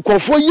say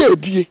nkofo ye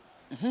edie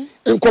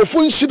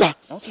nkofo nshida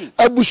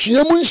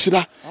abusuamu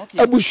nshida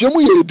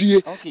abusuamu ye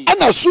edie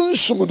ana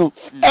sunsum no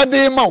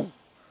ede mawo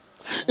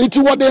iti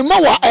wode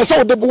mawa ese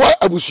wode bo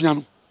abusua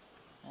no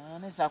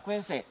nesa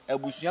kwese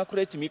abusua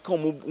kuratimi ka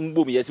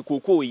mbom yesi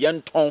kokoo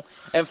yenton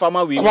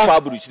emfama we kwa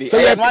aburuchire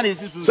enwa ne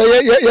sisu say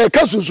ye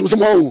ka sunsum se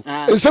mo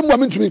ensem wa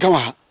mentumi ka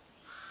wa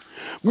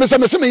mese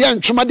me ye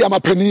ntwema de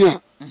amapani a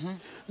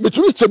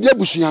betumi tsebi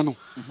abusua no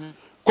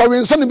kwa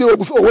wensa ne bi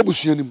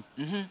abusua nim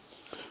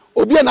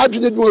obi na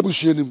adwene bi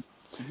abusua nim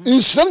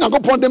insira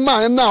Nyankopon de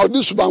ma na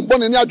odi subambo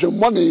ne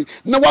adwemmɔ ne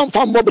na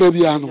wamfa mbɔbra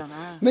bia no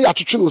na ya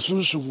twetwe no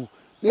sunsum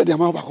ne de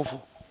ama bakofo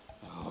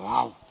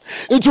wow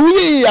it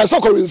we ya so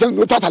kwa wensa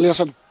no totally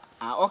asa no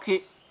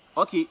okay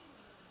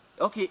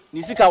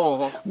ni sika wo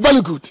ho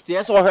very good ti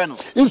eso hwe no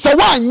insa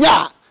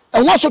wanya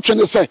and what so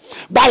twene say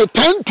by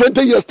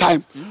 10-20 years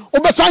time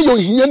obesa yo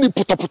hiya ni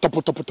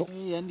poto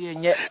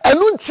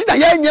enu nti na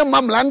ya nye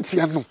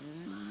mamlantia no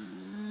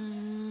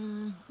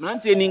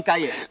mlantia ni nka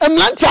ye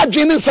mlantia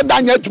adwene se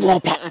da nya adwuma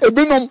pa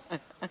ebinom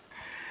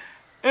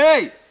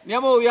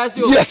niam o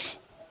wiase o yes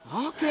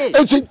okay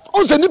enti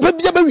on se nipa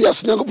bia ba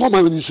wiase Nyankopon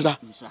ma nsira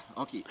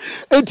okay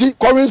enti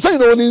kwa wensa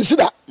no ni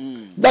nsira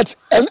but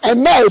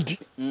and naudi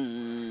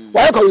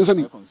why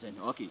concern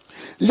okay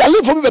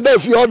yale for me be there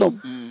fi odom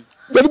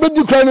be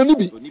di kran no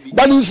bi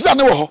ba ni nsia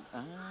ne wo ho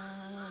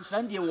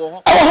sande wo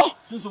ho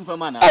sunsun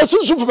fama na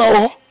sunsun fama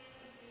wo ho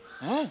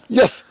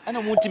yes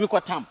ana mu ntimi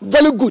kwatam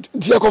very good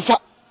ntia kofa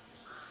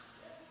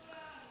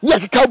ni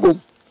akeka bom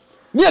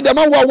ni e de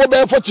ma wo be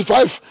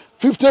 45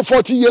 50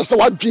 40 years na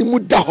wadwi mu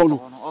da ho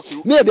no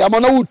ni e de ma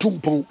na wo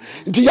tumpon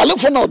nti yale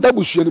for na oda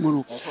busua ni mu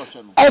no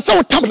e se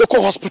wo tam de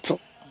ko hospital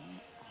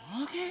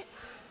okay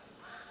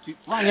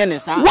wanye ne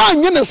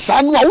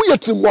sa no a wo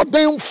yetrim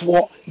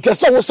wodenfo nti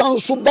se wo san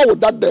so ba wo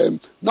dadam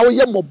na wo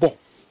ye mobo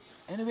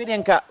ene we de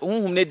nka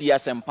honhum ne di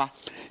asempa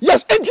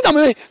yes enti na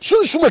me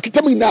sunsun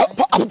akita mi na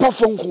papa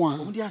fonko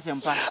a di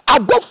asempa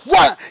abofo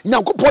a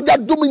nyankopɔ da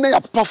domi na ya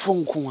papa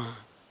fonko a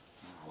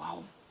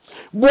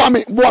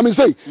boame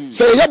say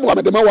ye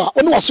boame de ma wa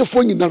ono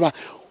wasefo nyinara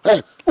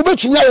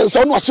ubetumi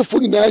ayensa ono wasefo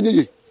nyinara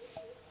nyeye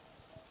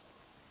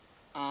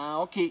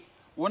okay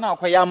wona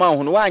akoya ma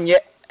ho no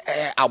wanye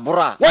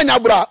abura wanya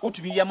abura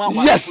utumi ye ma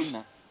ho yes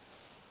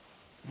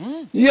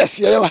yes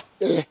ye wa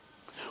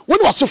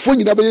wona wasefo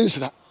nyinara be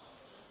yensira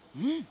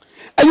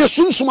aye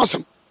sunsun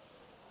asem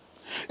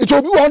ito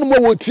obi wa no mo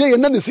wo tie ye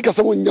na ne sika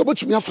se wonya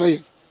betumi afra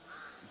ye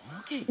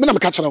okay me na me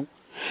ka kira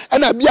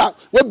ana bia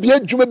wa bia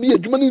adwuma bi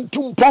adwuma ni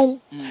ntumpon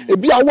e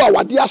bia wo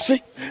awade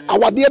ase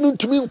awade no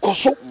ntumi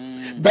nkoso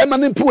be ma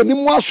ne mpe woni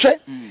mu ahwe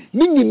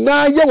ni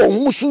nyina ye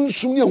wo ho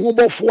sunsun ne ho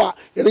bofo a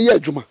ye ye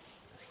adwuma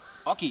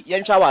okay ye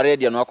ntwa ware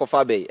de no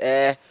akofa be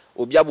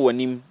obi abo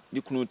wanim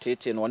ni kunu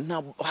tete no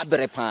na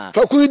abere pa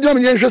fa kunu di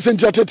me ye hwe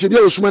senti tete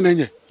bia osuma na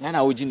nye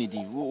na oji ni di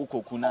wo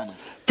koku na no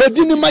fa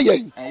di ni ma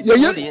ye ye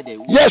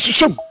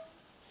hwehwem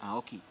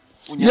okay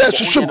yes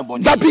shim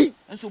dabi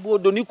enso bo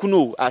do ni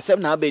kunu asem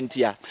na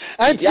abentia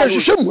anti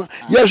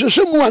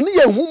yehwehwemu an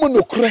ye hu mo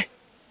nokre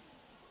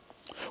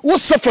wo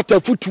sefata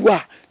futu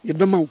a ye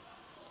bema wo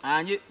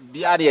anye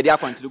bia de ye de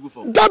akwantile gu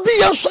fo dabi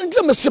ye so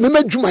nti me se me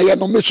madwuma ye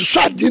no me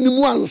hwehwa ade ni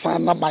mu ansa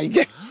na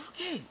maye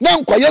na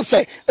nkoye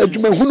se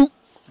adwuma hunu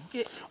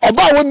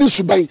oba woni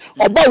suban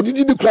oba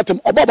odidi di kratem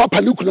oba ba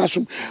pali kunu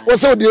asum wo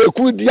se odi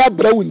ekun di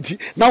abra wonti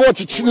na wo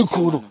tekiri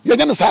kunu no ye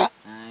nya sa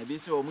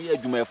bisi o mu ye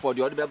adwuma efo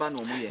de o de beba na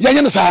o mu ye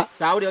ye nsa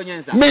sa o de o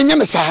nyansa me nye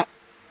nsa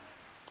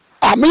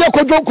me ye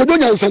kojo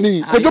nyansa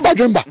ni kojo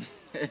badwemba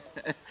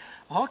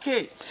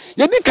okay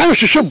ye di kan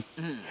hwehwem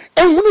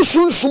ehunu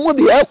sunsun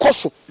de e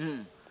koso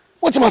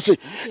what am I say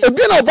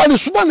ebi na oba ni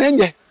suba na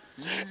enye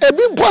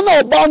ebi mpo na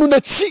oba no na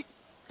chi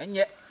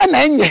enye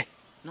na enye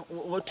no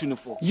what to no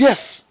for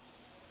yes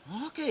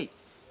okay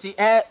ti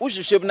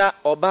uhwehwem na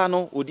oba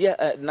no odi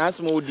na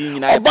asem odi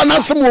nyina oba na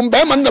asem o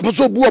mba man na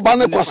peso bu oba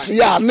na kwase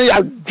ya na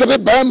ya dwere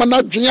ba man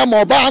na dwenya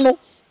ma oba no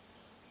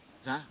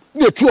za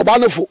na etu oba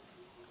na fo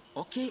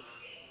okay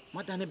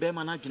madane be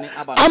man na dwene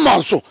aba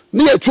ama so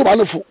na ya etu oba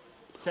na fo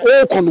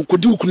o kono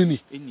kodi ukunu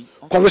ni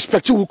ko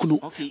respect ukunu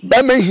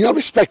ba man hia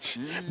respect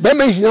ba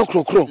man hia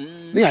krokro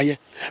na ya ye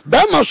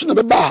ba man so na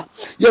be ba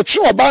ya tu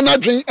oba na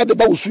dwen e de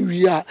ba wo so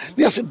wi a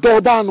na ya se do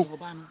oba no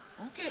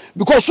okay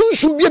because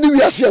sunsun bia ni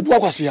wi ase e do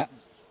akwase ya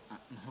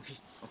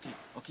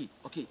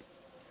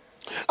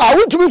I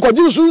want to be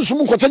quite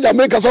soon kwa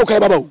Jamaica so kai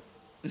baba o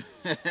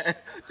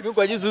to be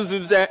quite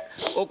soon say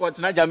o kwa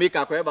na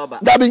Jamaica kwa baba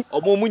dabi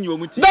omo mu nyi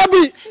omuti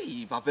dabi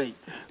papa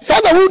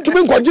sada want to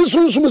be quite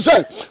soon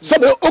say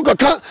sabe o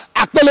ka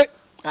akpele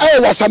e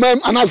wasamam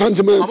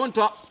anasantima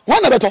amonto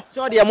wana beto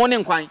so de mo ne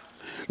nkwan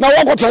na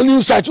wo kwata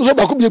new site so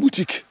ba ko bi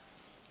boutique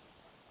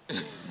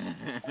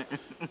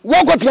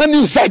wo kwata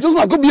new site so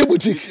ba ko bi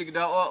boutique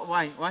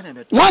why na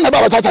beto wana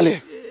ba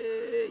totally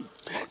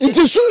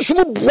inti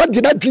sunsumu bua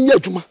de na dwenya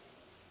adwuma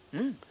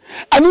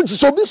anu ti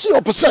so bi si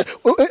opese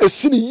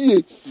esini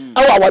yie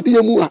awa wade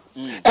yemu a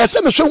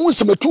ese me hwe hu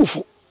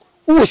sematufo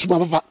wo suma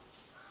papa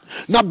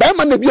na ba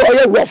ma na bi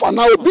oye rough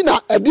na obi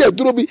na ede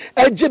aduro bi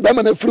eje ba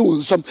ma na firi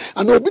wonsam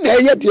ana obi na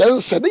eye de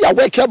ense de ya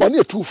weke ba na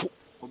etufo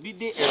obi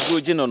de aduro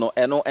je no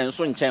eno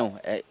enso nchen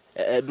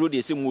aduro de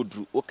ese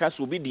moduru o ka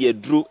so obi de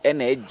aduro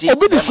na eje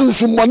obi de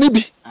sunsun mone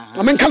bi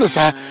amen kan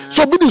sa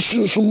so obi de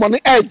sunsun mone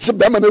eje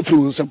ba ma na firi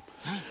wonsam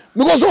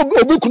because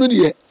obi kunu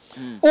de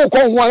o ko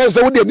ho an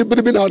se wo de ni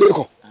biribi na o de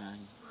ko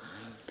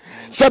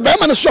se be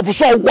ma na shop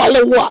so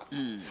wale wo a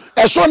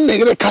e so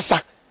negre kasa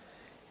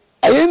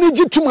aye ni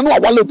jituma na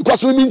wale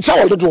because me ncha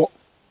wo dodo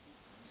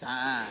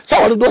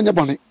sa wo dodo nya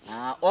bone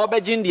o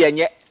be jin de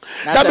enye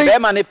na se be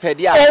ma ne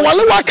pedi a o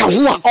wale wa ka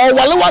ho a o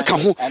wale wa ka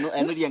ho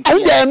eno de enke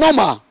e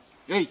normal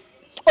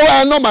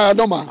o normal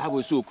ba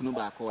bo so okunu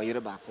ba ko yire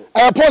ba ko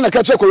Paul na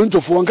ka che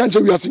Korintofo nka che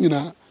wiase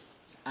nyina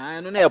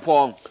no na e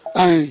Paul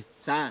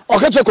sa o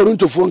ka che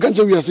Korintofo nka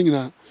che wiase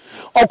nyina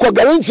okọ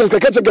Galatians ka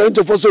che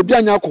Korintofo so obi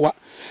anya akoa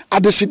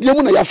adehidie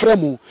mu na ya frɛ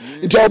mu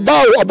nti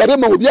oba obere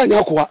ma obi anya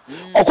akoa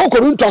okọ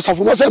Korinto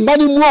asafo mo se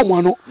mani mu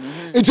omo no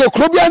nti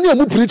ekro bi anya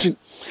mu preaching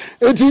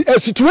nti a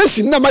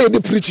situation na ma ye de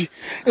preaching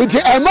nti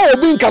ema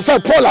obi nka say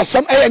Paul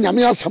asam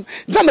nyame asam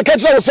nti me ka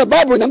che wo se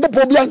Bible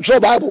nyankopɔ bi antro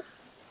Bible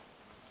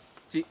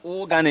ti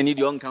o ga na ni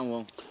de on kan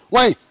won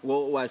why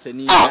wo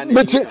asani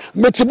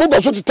meti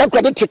bogo so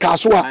titakra de tika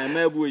so a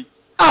ma buoi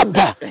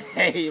aba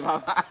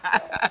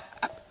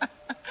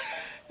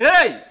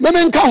Hey!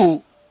 Memen ka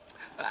ho.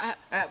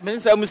 Men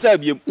say musa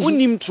biem.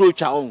 Unim tro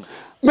twa on.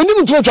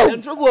 Menim tro twa.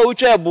 Tro go wo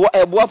twa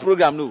eboa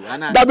program no.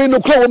 Ana. Da be no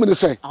kra wo me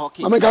say.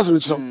 Amen ka so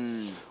chiro.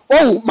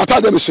 Oh,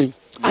 mata dem say.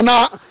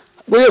 Ana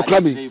we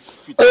kra me.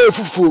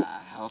 Fufu.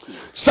 Okay.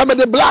 Some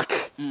the black.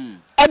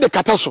 E de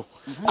kata so.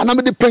 Ana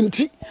me de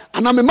penti.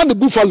 Ana me man the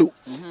buffalo.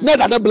 Na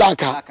da black.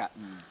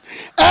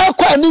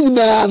 Kwa anim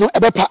na no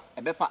ebepa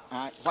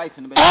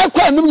white no be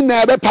kwa anim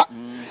na ebepa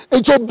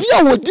ejo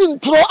bia wodi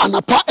ntro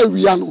anapa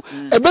awia no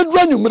ebedu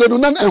anwumre no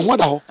na ehwo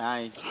da ho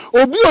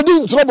obi odi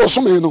ntro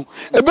bosome no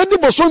ebedi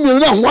bosome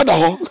no ehwo da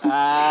ho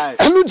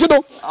enu ti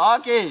do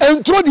okay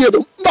entro die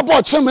do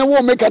mbapa cheme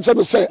wo make a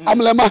cheme say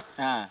amlema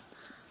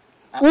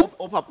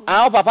o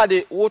papa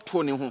de wo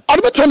to ne ho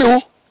ade beto ne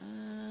ho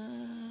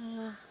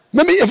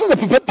meme efo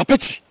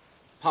papachi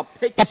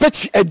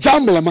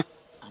ejamlema.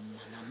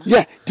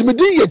 Yeah,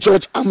 Timothy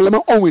George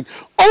Amlema Owen.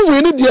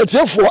 Owen is the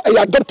therefore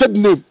a adopted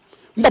name.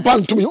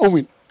 Mbapa to me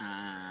Owen.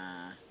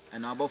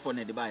 And about for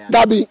the buyer.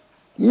 Dabi,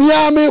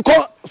 Miami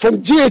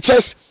from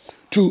GHS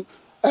to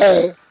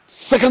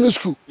secondary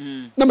school.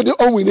 Number the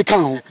Owen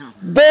account.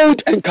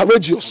 Bold and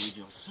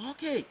courageous.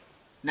 Okay.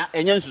 Now,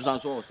 and Susan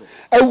also.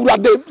 I would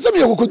have them. Some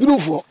you could do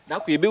for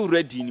that. We be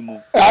ready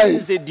anymore. I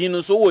said,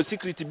 Dino, so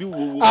secret to be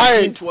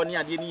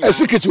a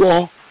secret to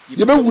all.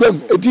 You know,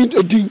 a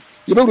dean.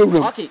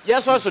 Okay,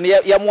 yes, also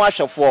near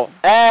Yamuasha for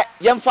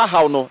Yamfa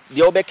how no,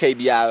 the Obeka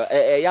bia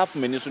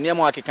Yafman, so near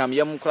Market come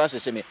Yam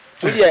crashes me.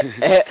 To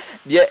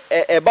the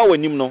about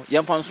Nimno,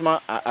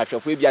 Yamfansma, I shall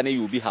be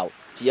you be how.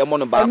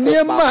 Tiamon about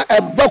near my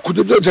a buck to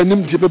the judge and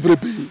him to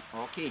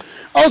okay.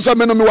 Also,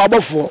 men me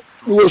were for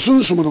we were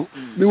soon summon,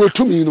 we were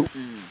to me,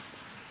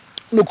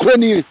 no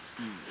crony.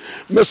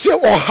 Monsieur,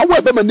 or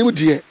however, my new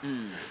dear.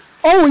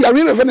 Oh, you're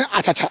really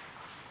Atta.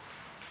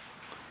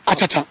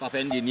 Achacha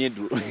papa ndi ni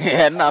edru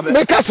na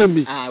me kasem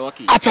bi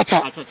okay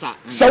achacha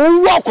so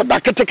wo akoda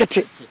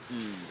ketekete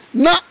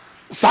na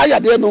sa ya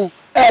de no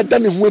e da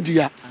ne ho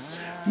adia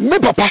me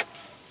papa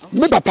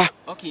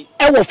okay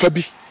e wo fa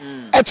bi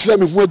e kire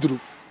me ho aduru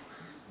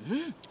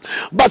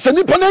but se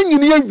nipa na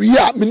nyini awie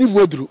a me ni ho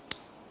aduru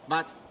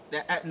but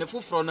ne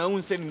foforo na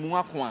hun se mu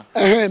ako a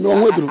me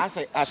ho aduru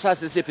asa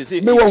se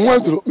pese me ho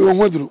aduru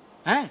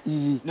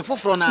ne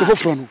foforo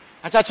no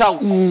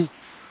achacha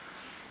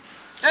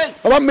hey,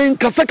 Baba men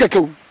kasa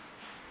keke.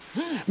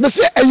 Me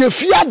say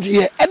eyefiade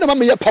e na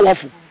me ye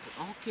powerful.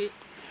 Okay.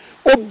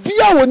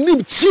 Obia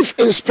wonim Chief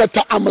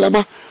Inspector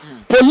Amlema,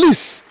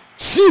 Police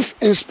Chief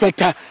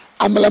Inspector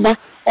Amlema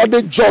or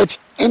the judge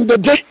in the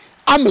day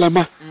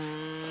Amlema.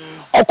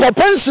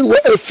 Occupation we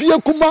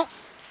efie kuma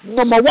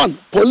number 1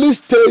 police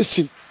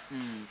station.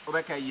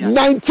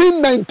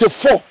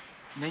 1994.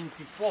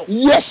 94.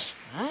 Yes.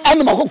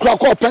 And makokra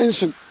ko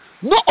pension.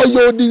 No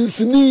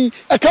oyodinsini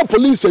e ka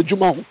police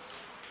adwuma ho.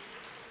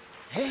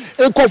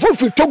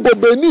 Okomfo Togo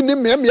Benin ni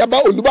me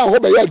aba oluba ho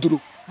be ya duru.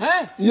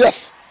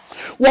 Yes.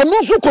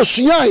 Wono so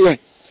kosua ye.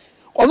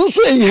 Ono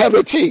so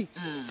inherit.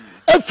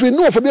 Every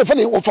no of be fa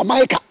ne of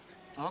America.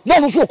 No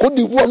no so Cote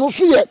d'Ivoire no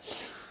so ye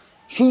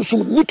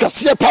sunsum ni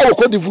kase pa wo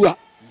Cote d'Ivoire.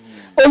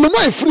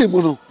 Oluma e free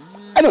mu no.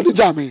 E no de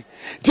jame.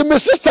 Ti me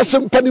sister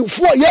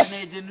sempanimfo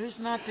yes.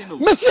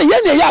 Me say ye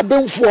ne ya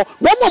benfo.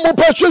 Wo mo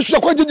pa hwehwe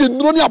kwa gidi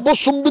nro ni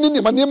abosom bi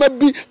ni ma ne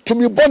bi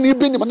tumi boni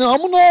bi ni ma ne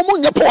mo no mo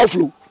nya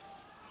powerful.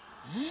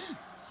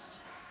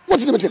 What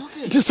is the matter?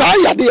 It is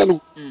I de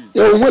no.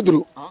 You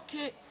wadru.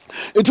 Okay.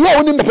 It wa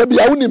woni papa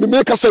bia woni me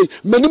make say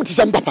manim ti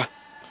sam papa.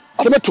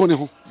 Ade meto ne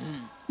ho.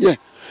 Yeah.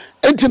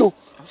 Enti no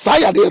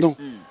saya de no.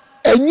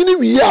 Anyini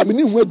wi a me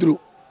ni hu adru.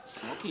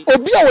 Okay.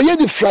 Obi a wo ye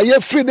ni fraye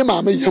free ne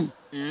ma me yam.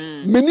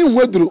 Me ni hu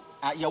adru.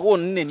 Ya wo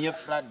ne ne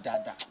fra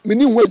dada. Me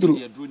ni hu adru.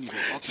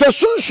 Se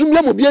sunsum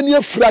ya mo bia ni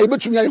afra ye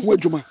betumi aye hu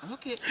adwuma.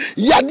 Okay.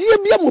 Yade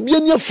bia mo bia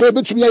ni afra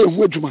betumi aye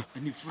hu adwuma.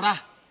 Ni fra.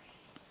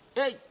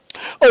 Hey.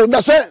 Oh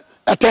na say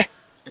ete.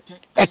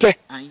 Ete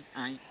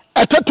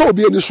to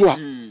bi eni so a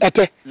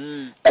ete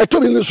eto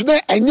bi eni so na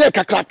enye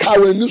kakra ka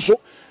wa eni so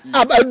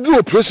adu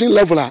operation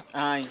level a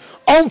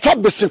on fa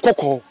bese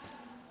kokko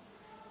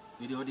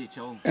we dey odi che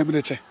o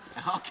eminete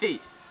okay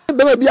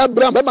be bia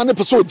bra be ma ne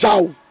peso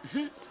jaw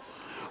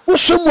wo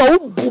shemu a wo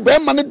bu be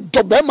ma ne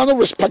do be ma no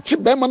respect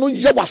be ma no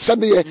ye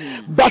wasade ye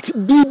but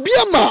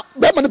bibia ma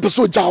be ma ne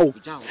peso jaw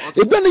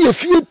e be ne ye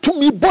fie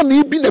tumi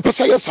boni bi ne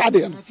pesa ye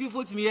sade no fie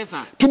fo tumi ye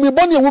sa tumi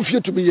boni ye wo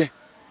fie tumi ye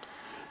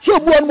so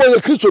bu an mo ye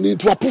Kristo ni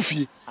to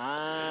apofie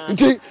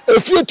nti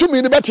efie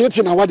tumi ni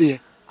betete na wade ye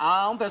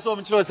on person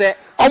me kiro se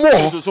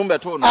omo so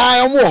beto no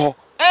omo ho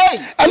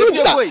elu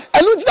ti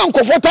na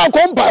nkofota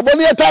kompa bo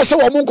ne yeta se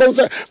wo mo nkon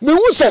se me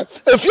hu se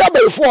efie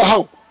abayefo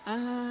ha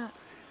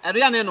ero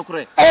ya na no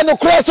kure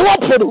se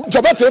wapono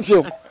jobetete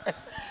o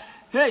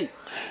hey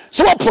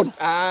se wapono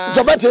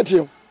jobetete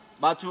o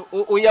but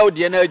o ya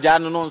odi na agya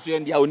no no nso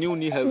ndia oni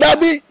uni ha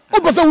dabi o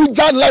pese we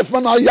jan life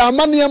man ya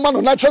mane man no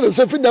natural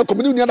say fit na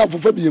community uni na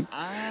fofa biem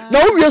na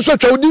wo wie so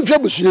twa odi mfia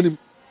busuanim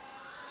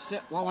se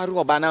wa ware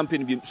oba na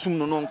mpeni biem sum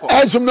no nko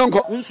sum no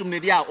nko unsum ne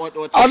dia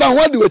o ana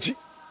ho de wachi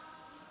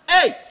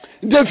hey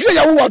de fie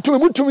ya wo wato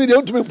mutumi de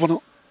mutumi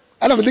pono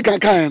ana me dika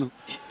kan no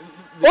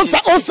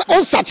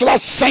onsa chira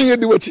san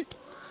de wati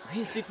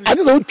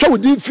ade so twa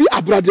wodi fi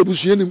abrade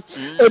busuanim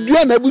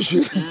adua na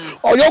busuanim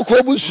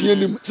oyoko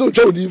busuanim so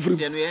twa wodi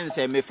fi no yen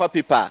say me fa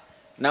paper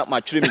na ma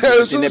twere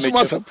me si na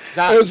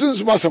me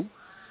sunsumasam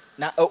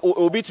na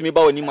obi tumi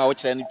ba woni ma wo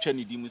kire ne twa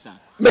ne di mu sa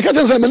me ka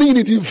tense me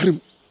ne di mfrim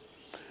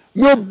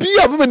me obi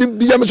a me ne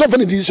bi ya me so fa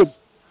ne di nsem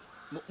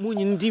mu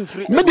nyi ndi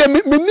mfiri me de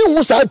me ni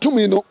hu sa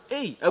tumi no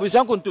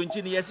abusan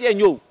kontonchi ni yesi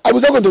enyo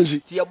abusan kontonchi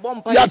ti ye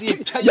bompa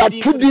yesi ya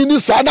tudi ni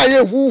sa na ye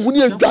hu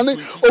ni adwane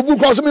obu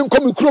kwa so me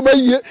nkomi kuro ma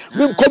yie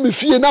me nkomi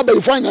fie na ba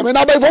ifan nya me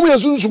na ba ifam ye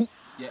sunsum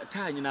ye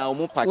ka nyina o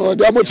mu pa o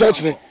de mo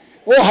chechire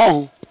o ha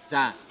ho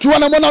za tuwa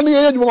na mo na ne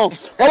ye dwuma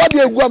wa wa de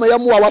egu ama ye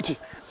mo wate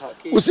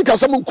usika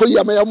sam nkoyi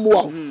ama ye mo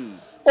wa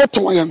o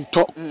ton ye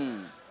nto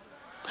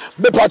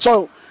me pa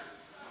cho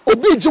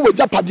obi ji we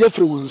japade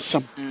afre won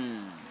sam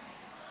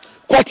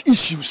court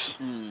issues,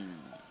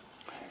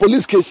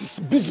 police cases,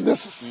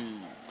 businesses.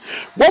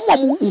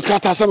 One more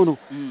nkata some no.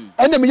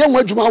 And me young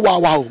wadjuma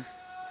wow.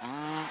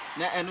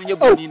 Na eno nye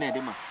boni na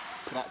de ma.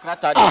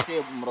 Krata de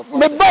say mrofo.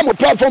 Me ba mo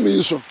platform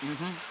yi so.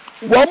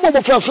 One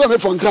more friend me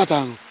for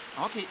nkata no.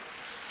 Okay.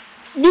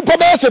 Nipa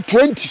ba say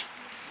 20.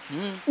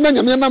 Na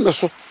nyame na me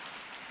so.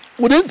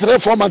 Within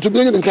 3-4 months to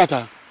be in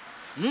nkata.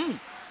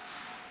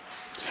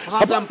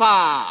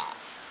 Rasampa.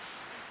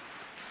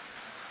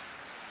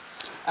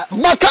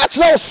 Catch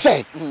now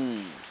say.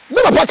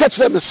 Never catch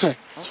them say.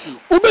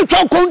 Ube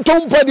twa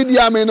kontom podi di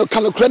ame no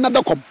kan kure na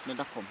dakom.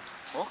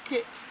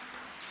 Okay.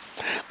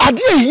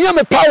 Ade ehia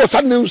me power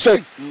sad ne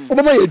say.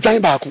 Oba ma ye dwan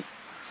ba ko.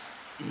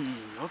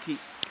 Okay.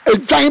 E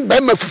dwan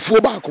ba ma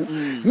fufuo ba ko.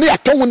 Ne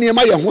atonwo ne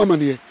ma ye ho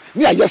amane.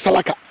 Ne aye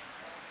salaka.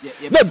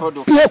 Ye be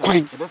frodo. Ye kwan.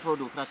 Ye be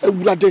frodo prata.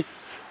 Ewurade.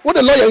 What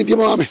the lawyer di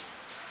ma me.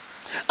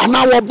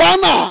 Ana wo ba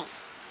na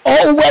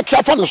o work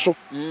afa no so.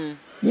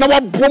 Na wa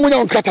bo mo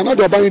nya nkata na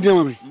do ba di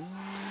ma me.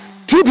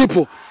 Two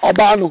people,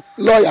 Obano,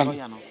 lawyer,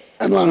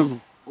 and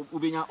one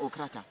Ubina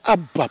Okrata.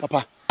 Abba,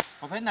 papa.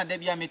 Opena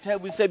debia me tell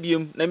with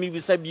Sabium, Nami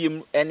with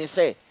Sabium, and he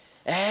say,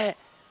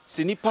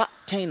 Sinipa,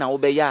 Taina,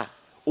 Obeya,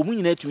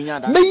 Umine to me.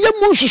 May you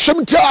move to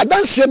some tell a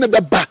dance in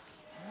the back.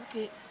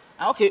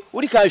 Okay,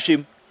 what do you call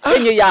him?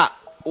 Ya,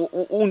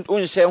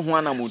 say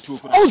one amutu.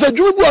 Oh, the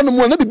Jew one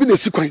more never been a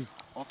sequin.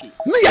 Okay.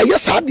 Nay,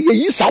 yes, I did,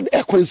 yes, I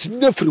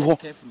consider free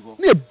walk.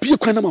 Near be a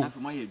quantum.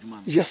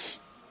 Yes.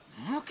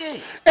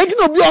 Okay. And you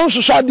know, beyond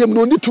society,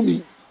 no need to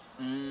me.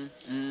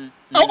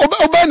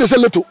 Obey is a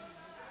little.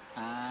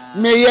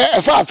 May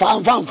a far.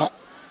 Okay.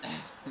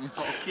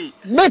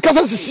 Make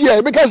us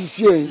see, because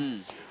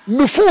see,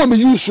 before me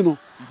use no,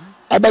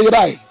 I buy your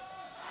eye.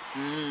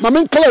 My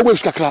main color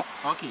waves kakra.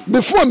 Okay.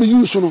 Before me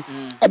use no,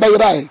 I buy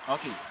your eye.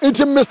 Okay.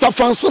 It's Mr.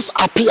 Francis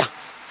Apia.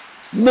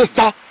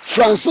 Mr.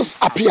 Francis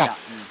Apia.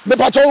 Me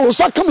pacho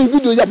sa come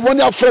video ya one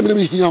ya frame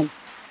me here.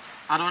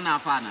 I don't know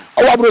fana.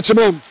 Oh, abroach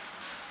mem.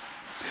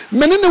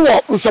 Many no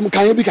walk on some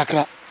kind of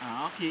kakra.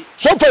 Okay.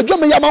 So for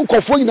German yaman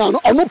kofo nyina no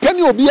ono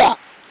pani obi a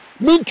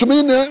mean to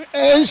me na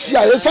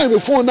ensia ye sign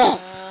before na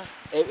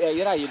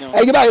yira you know.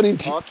 Yira you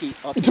nti. Okay.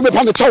 It me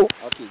pan the chow.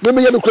 Me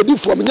me ye no kredi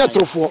for me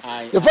nyatrofo.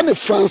 Aye. Ye fa ne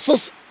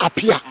Francis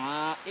Apia.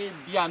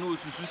 Bia no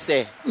susu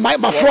say. My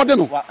fraud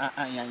no.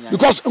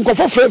 Because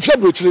nkofo frɛ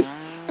brochire.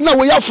 Na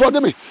we ya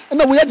fraud me.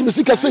 Na we ya me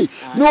sika say.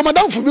 No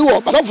madam for bi wo,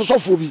 madam for so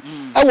for bi. E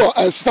wo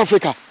South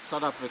Africa.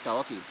 South Africa,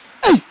 okay.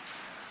 Hey.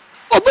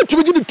 Obe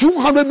to be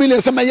 200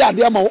 million say me ya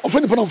de ama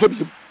ofani pon fa bi.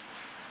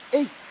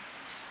 Hey.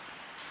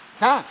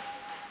 Sir,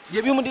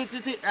 you be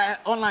titi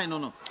online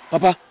no.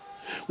 Papa.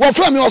 What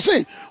from you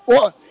say?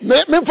 Oh,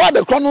 me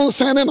father chrono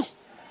sene no.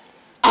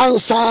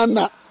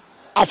 Ansana.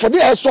 Afode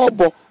e so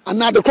obo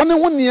ana de chrono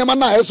won niam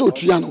na e so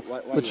otua no.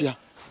 Otua.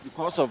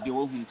 Because of the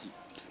ohunti.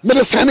 Me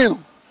de sene no.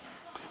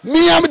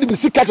 Me am de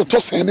bisika to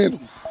sene no.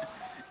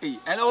 Hey,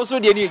 and also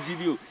the any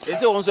GDO. E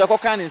say won so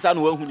ekoka ne nsa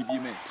no wahu ni bi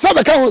men. Say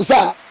be ka won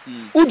sa.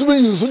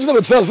 Udumi use so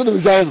be tell so de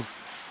bisaya no.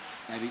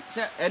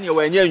 Say any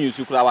we anya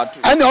nyusu kura watu.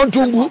 Any on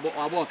tumbu.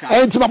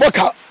 Enti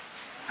maboka.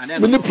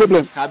 Me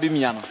problem. Ka bi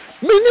mia no.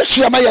 Me ni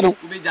hia ma ye no.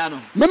 Ubeja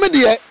no. Me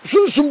de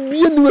sunsum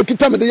bie ni we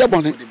kita me de ye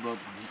bone.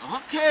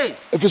 Okay.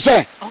 If you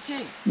say,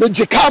 okay. Me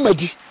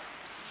jikamadi.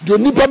 De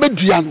nipa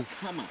bedua no.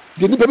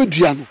 De nipa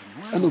bedua no.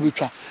 And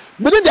obetwa.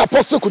 Me the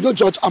apostle Kojo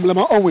George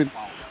Amlema Owen.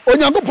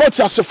 Onyankopɔn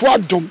ti asefo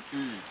adom.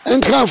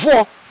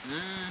 Enkranfo.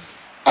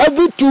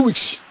 Every 2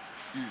 weeks.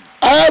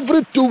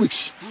 Every 2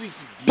 weeks.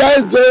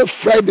 Thursday,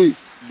 Friday.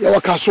 Ya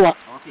wakaswa.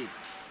 Okay.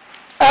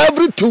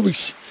 Every 2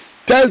 weeks.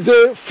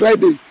 Thursday,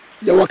 Friday.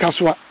 Ya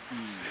wakaswa.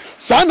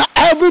 Sana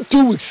every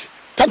 2 weeks.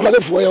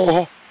 Takwale fo ya ho.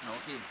 Okay.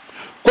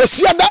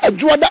 Kosiada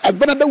adwoada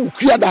agbenada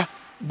wukuada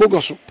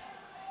bogoso.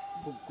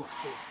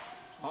 Bogoso.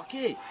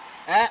 Okay.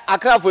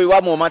 Akra fo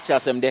iwa mo mati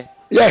asem de.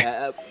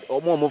 Yeah.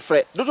 Omo mo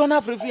frɛ. Dodo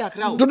na frɛ free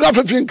akra o. Dodo na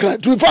frɛ free nkra.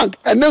 To be frank,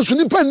 enenso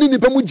nipa ni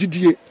nipa mu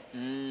gidie.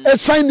 E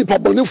sign nipa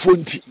bone fo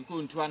nti.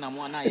 Ko ntura na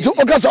mo na ye. Ti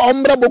o ka se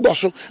ombra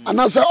bogoso.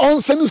 Anasa on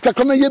senu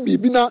kakra na ye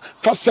bibi na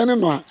fa sene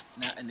no a.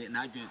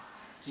 Na adwen.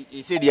 Ti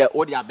e se de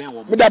o de aben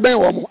wo mo. Me da ben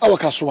wo mo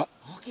awakasoa.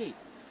 Okay.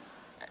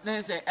 Na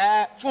say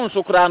phone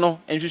so kra no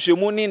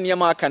enhwehwemu ni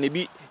niam aka ne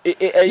bi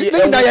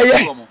na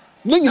ye.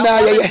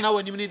 Ningina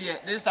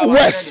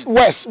West.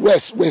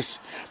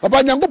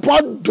 Papa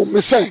Nyankopon do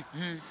me say.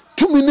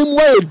 2 minutes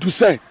way do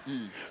say.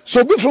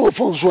 So be from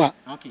François.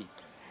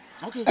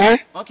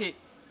 Okay.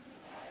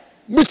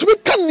 Me to be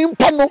kan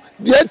nimpa no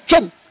de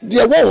atwam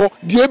de wo ho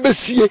de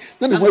ebesie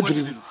na me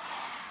wadwiri.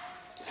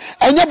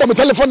 Enya bo me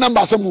telephone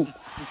number asemu.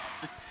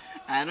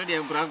 I know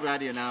the grab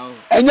now.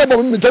 Enya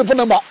bo me telephone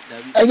number.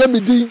 Enya me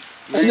din.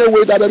 Enya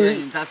we da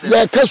be.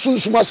 Ya ka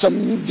sunsun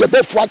asem de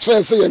be fo a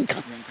kire se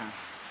yenka.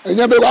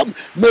 Enya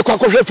me kwa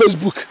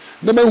Facebook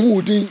na me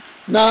hu din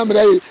na me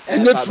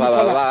enya true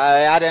color.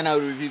 I don't know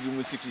review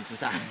mu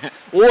secrets.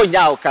 Oh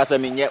nya o kasa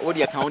me nye wo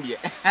de account de.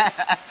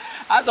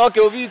 As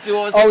okay obi ti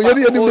wo say. Oh ye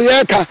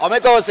me ka. O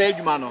make o say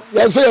adwuma no.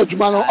 Ye say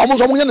adwuma no. Omo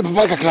so mo nya ne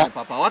papa kakra.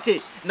 Papa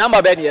okay.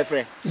 Number be ne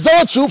frɛ.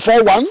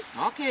 0241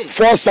 Okay.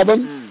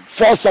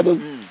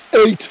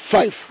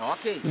 474785.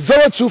 Okay.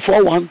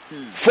 0241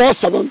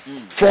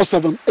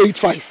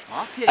 474785.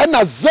 Okay. And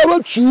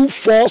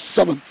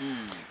 0247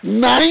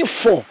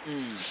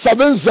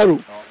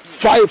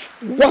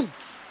 947051.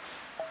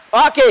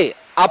 Okay,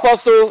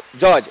 Apostle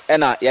George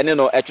ena yene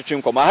no etwetwe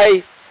nkoma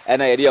hai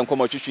ena yede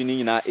nkoma twetwe ni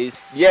nyina is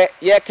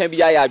ye kan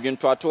bia ya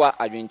adwentoato a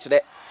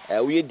adwenkyere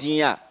we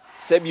din a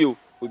sabio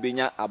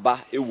obenya aba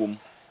ewom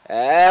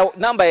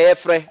number ye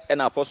frɛ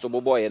ena Apostle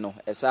boboye no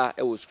esa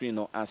e wo screen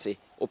no ase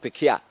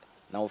opekia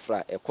na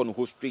ofra ekono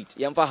ho street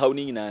yemfa haw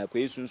ni nyina kwa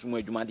esunsum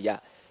adwuma de a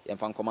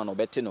yemfa nkoma no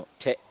bete no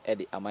te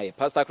ede amaye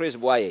Pastor Chris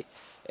boye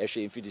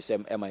ehwe mfidi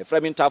sem ema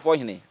frɛ mi ntafo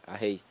hene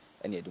ahai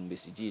ene edum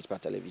besi GH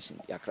television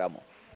yakramo.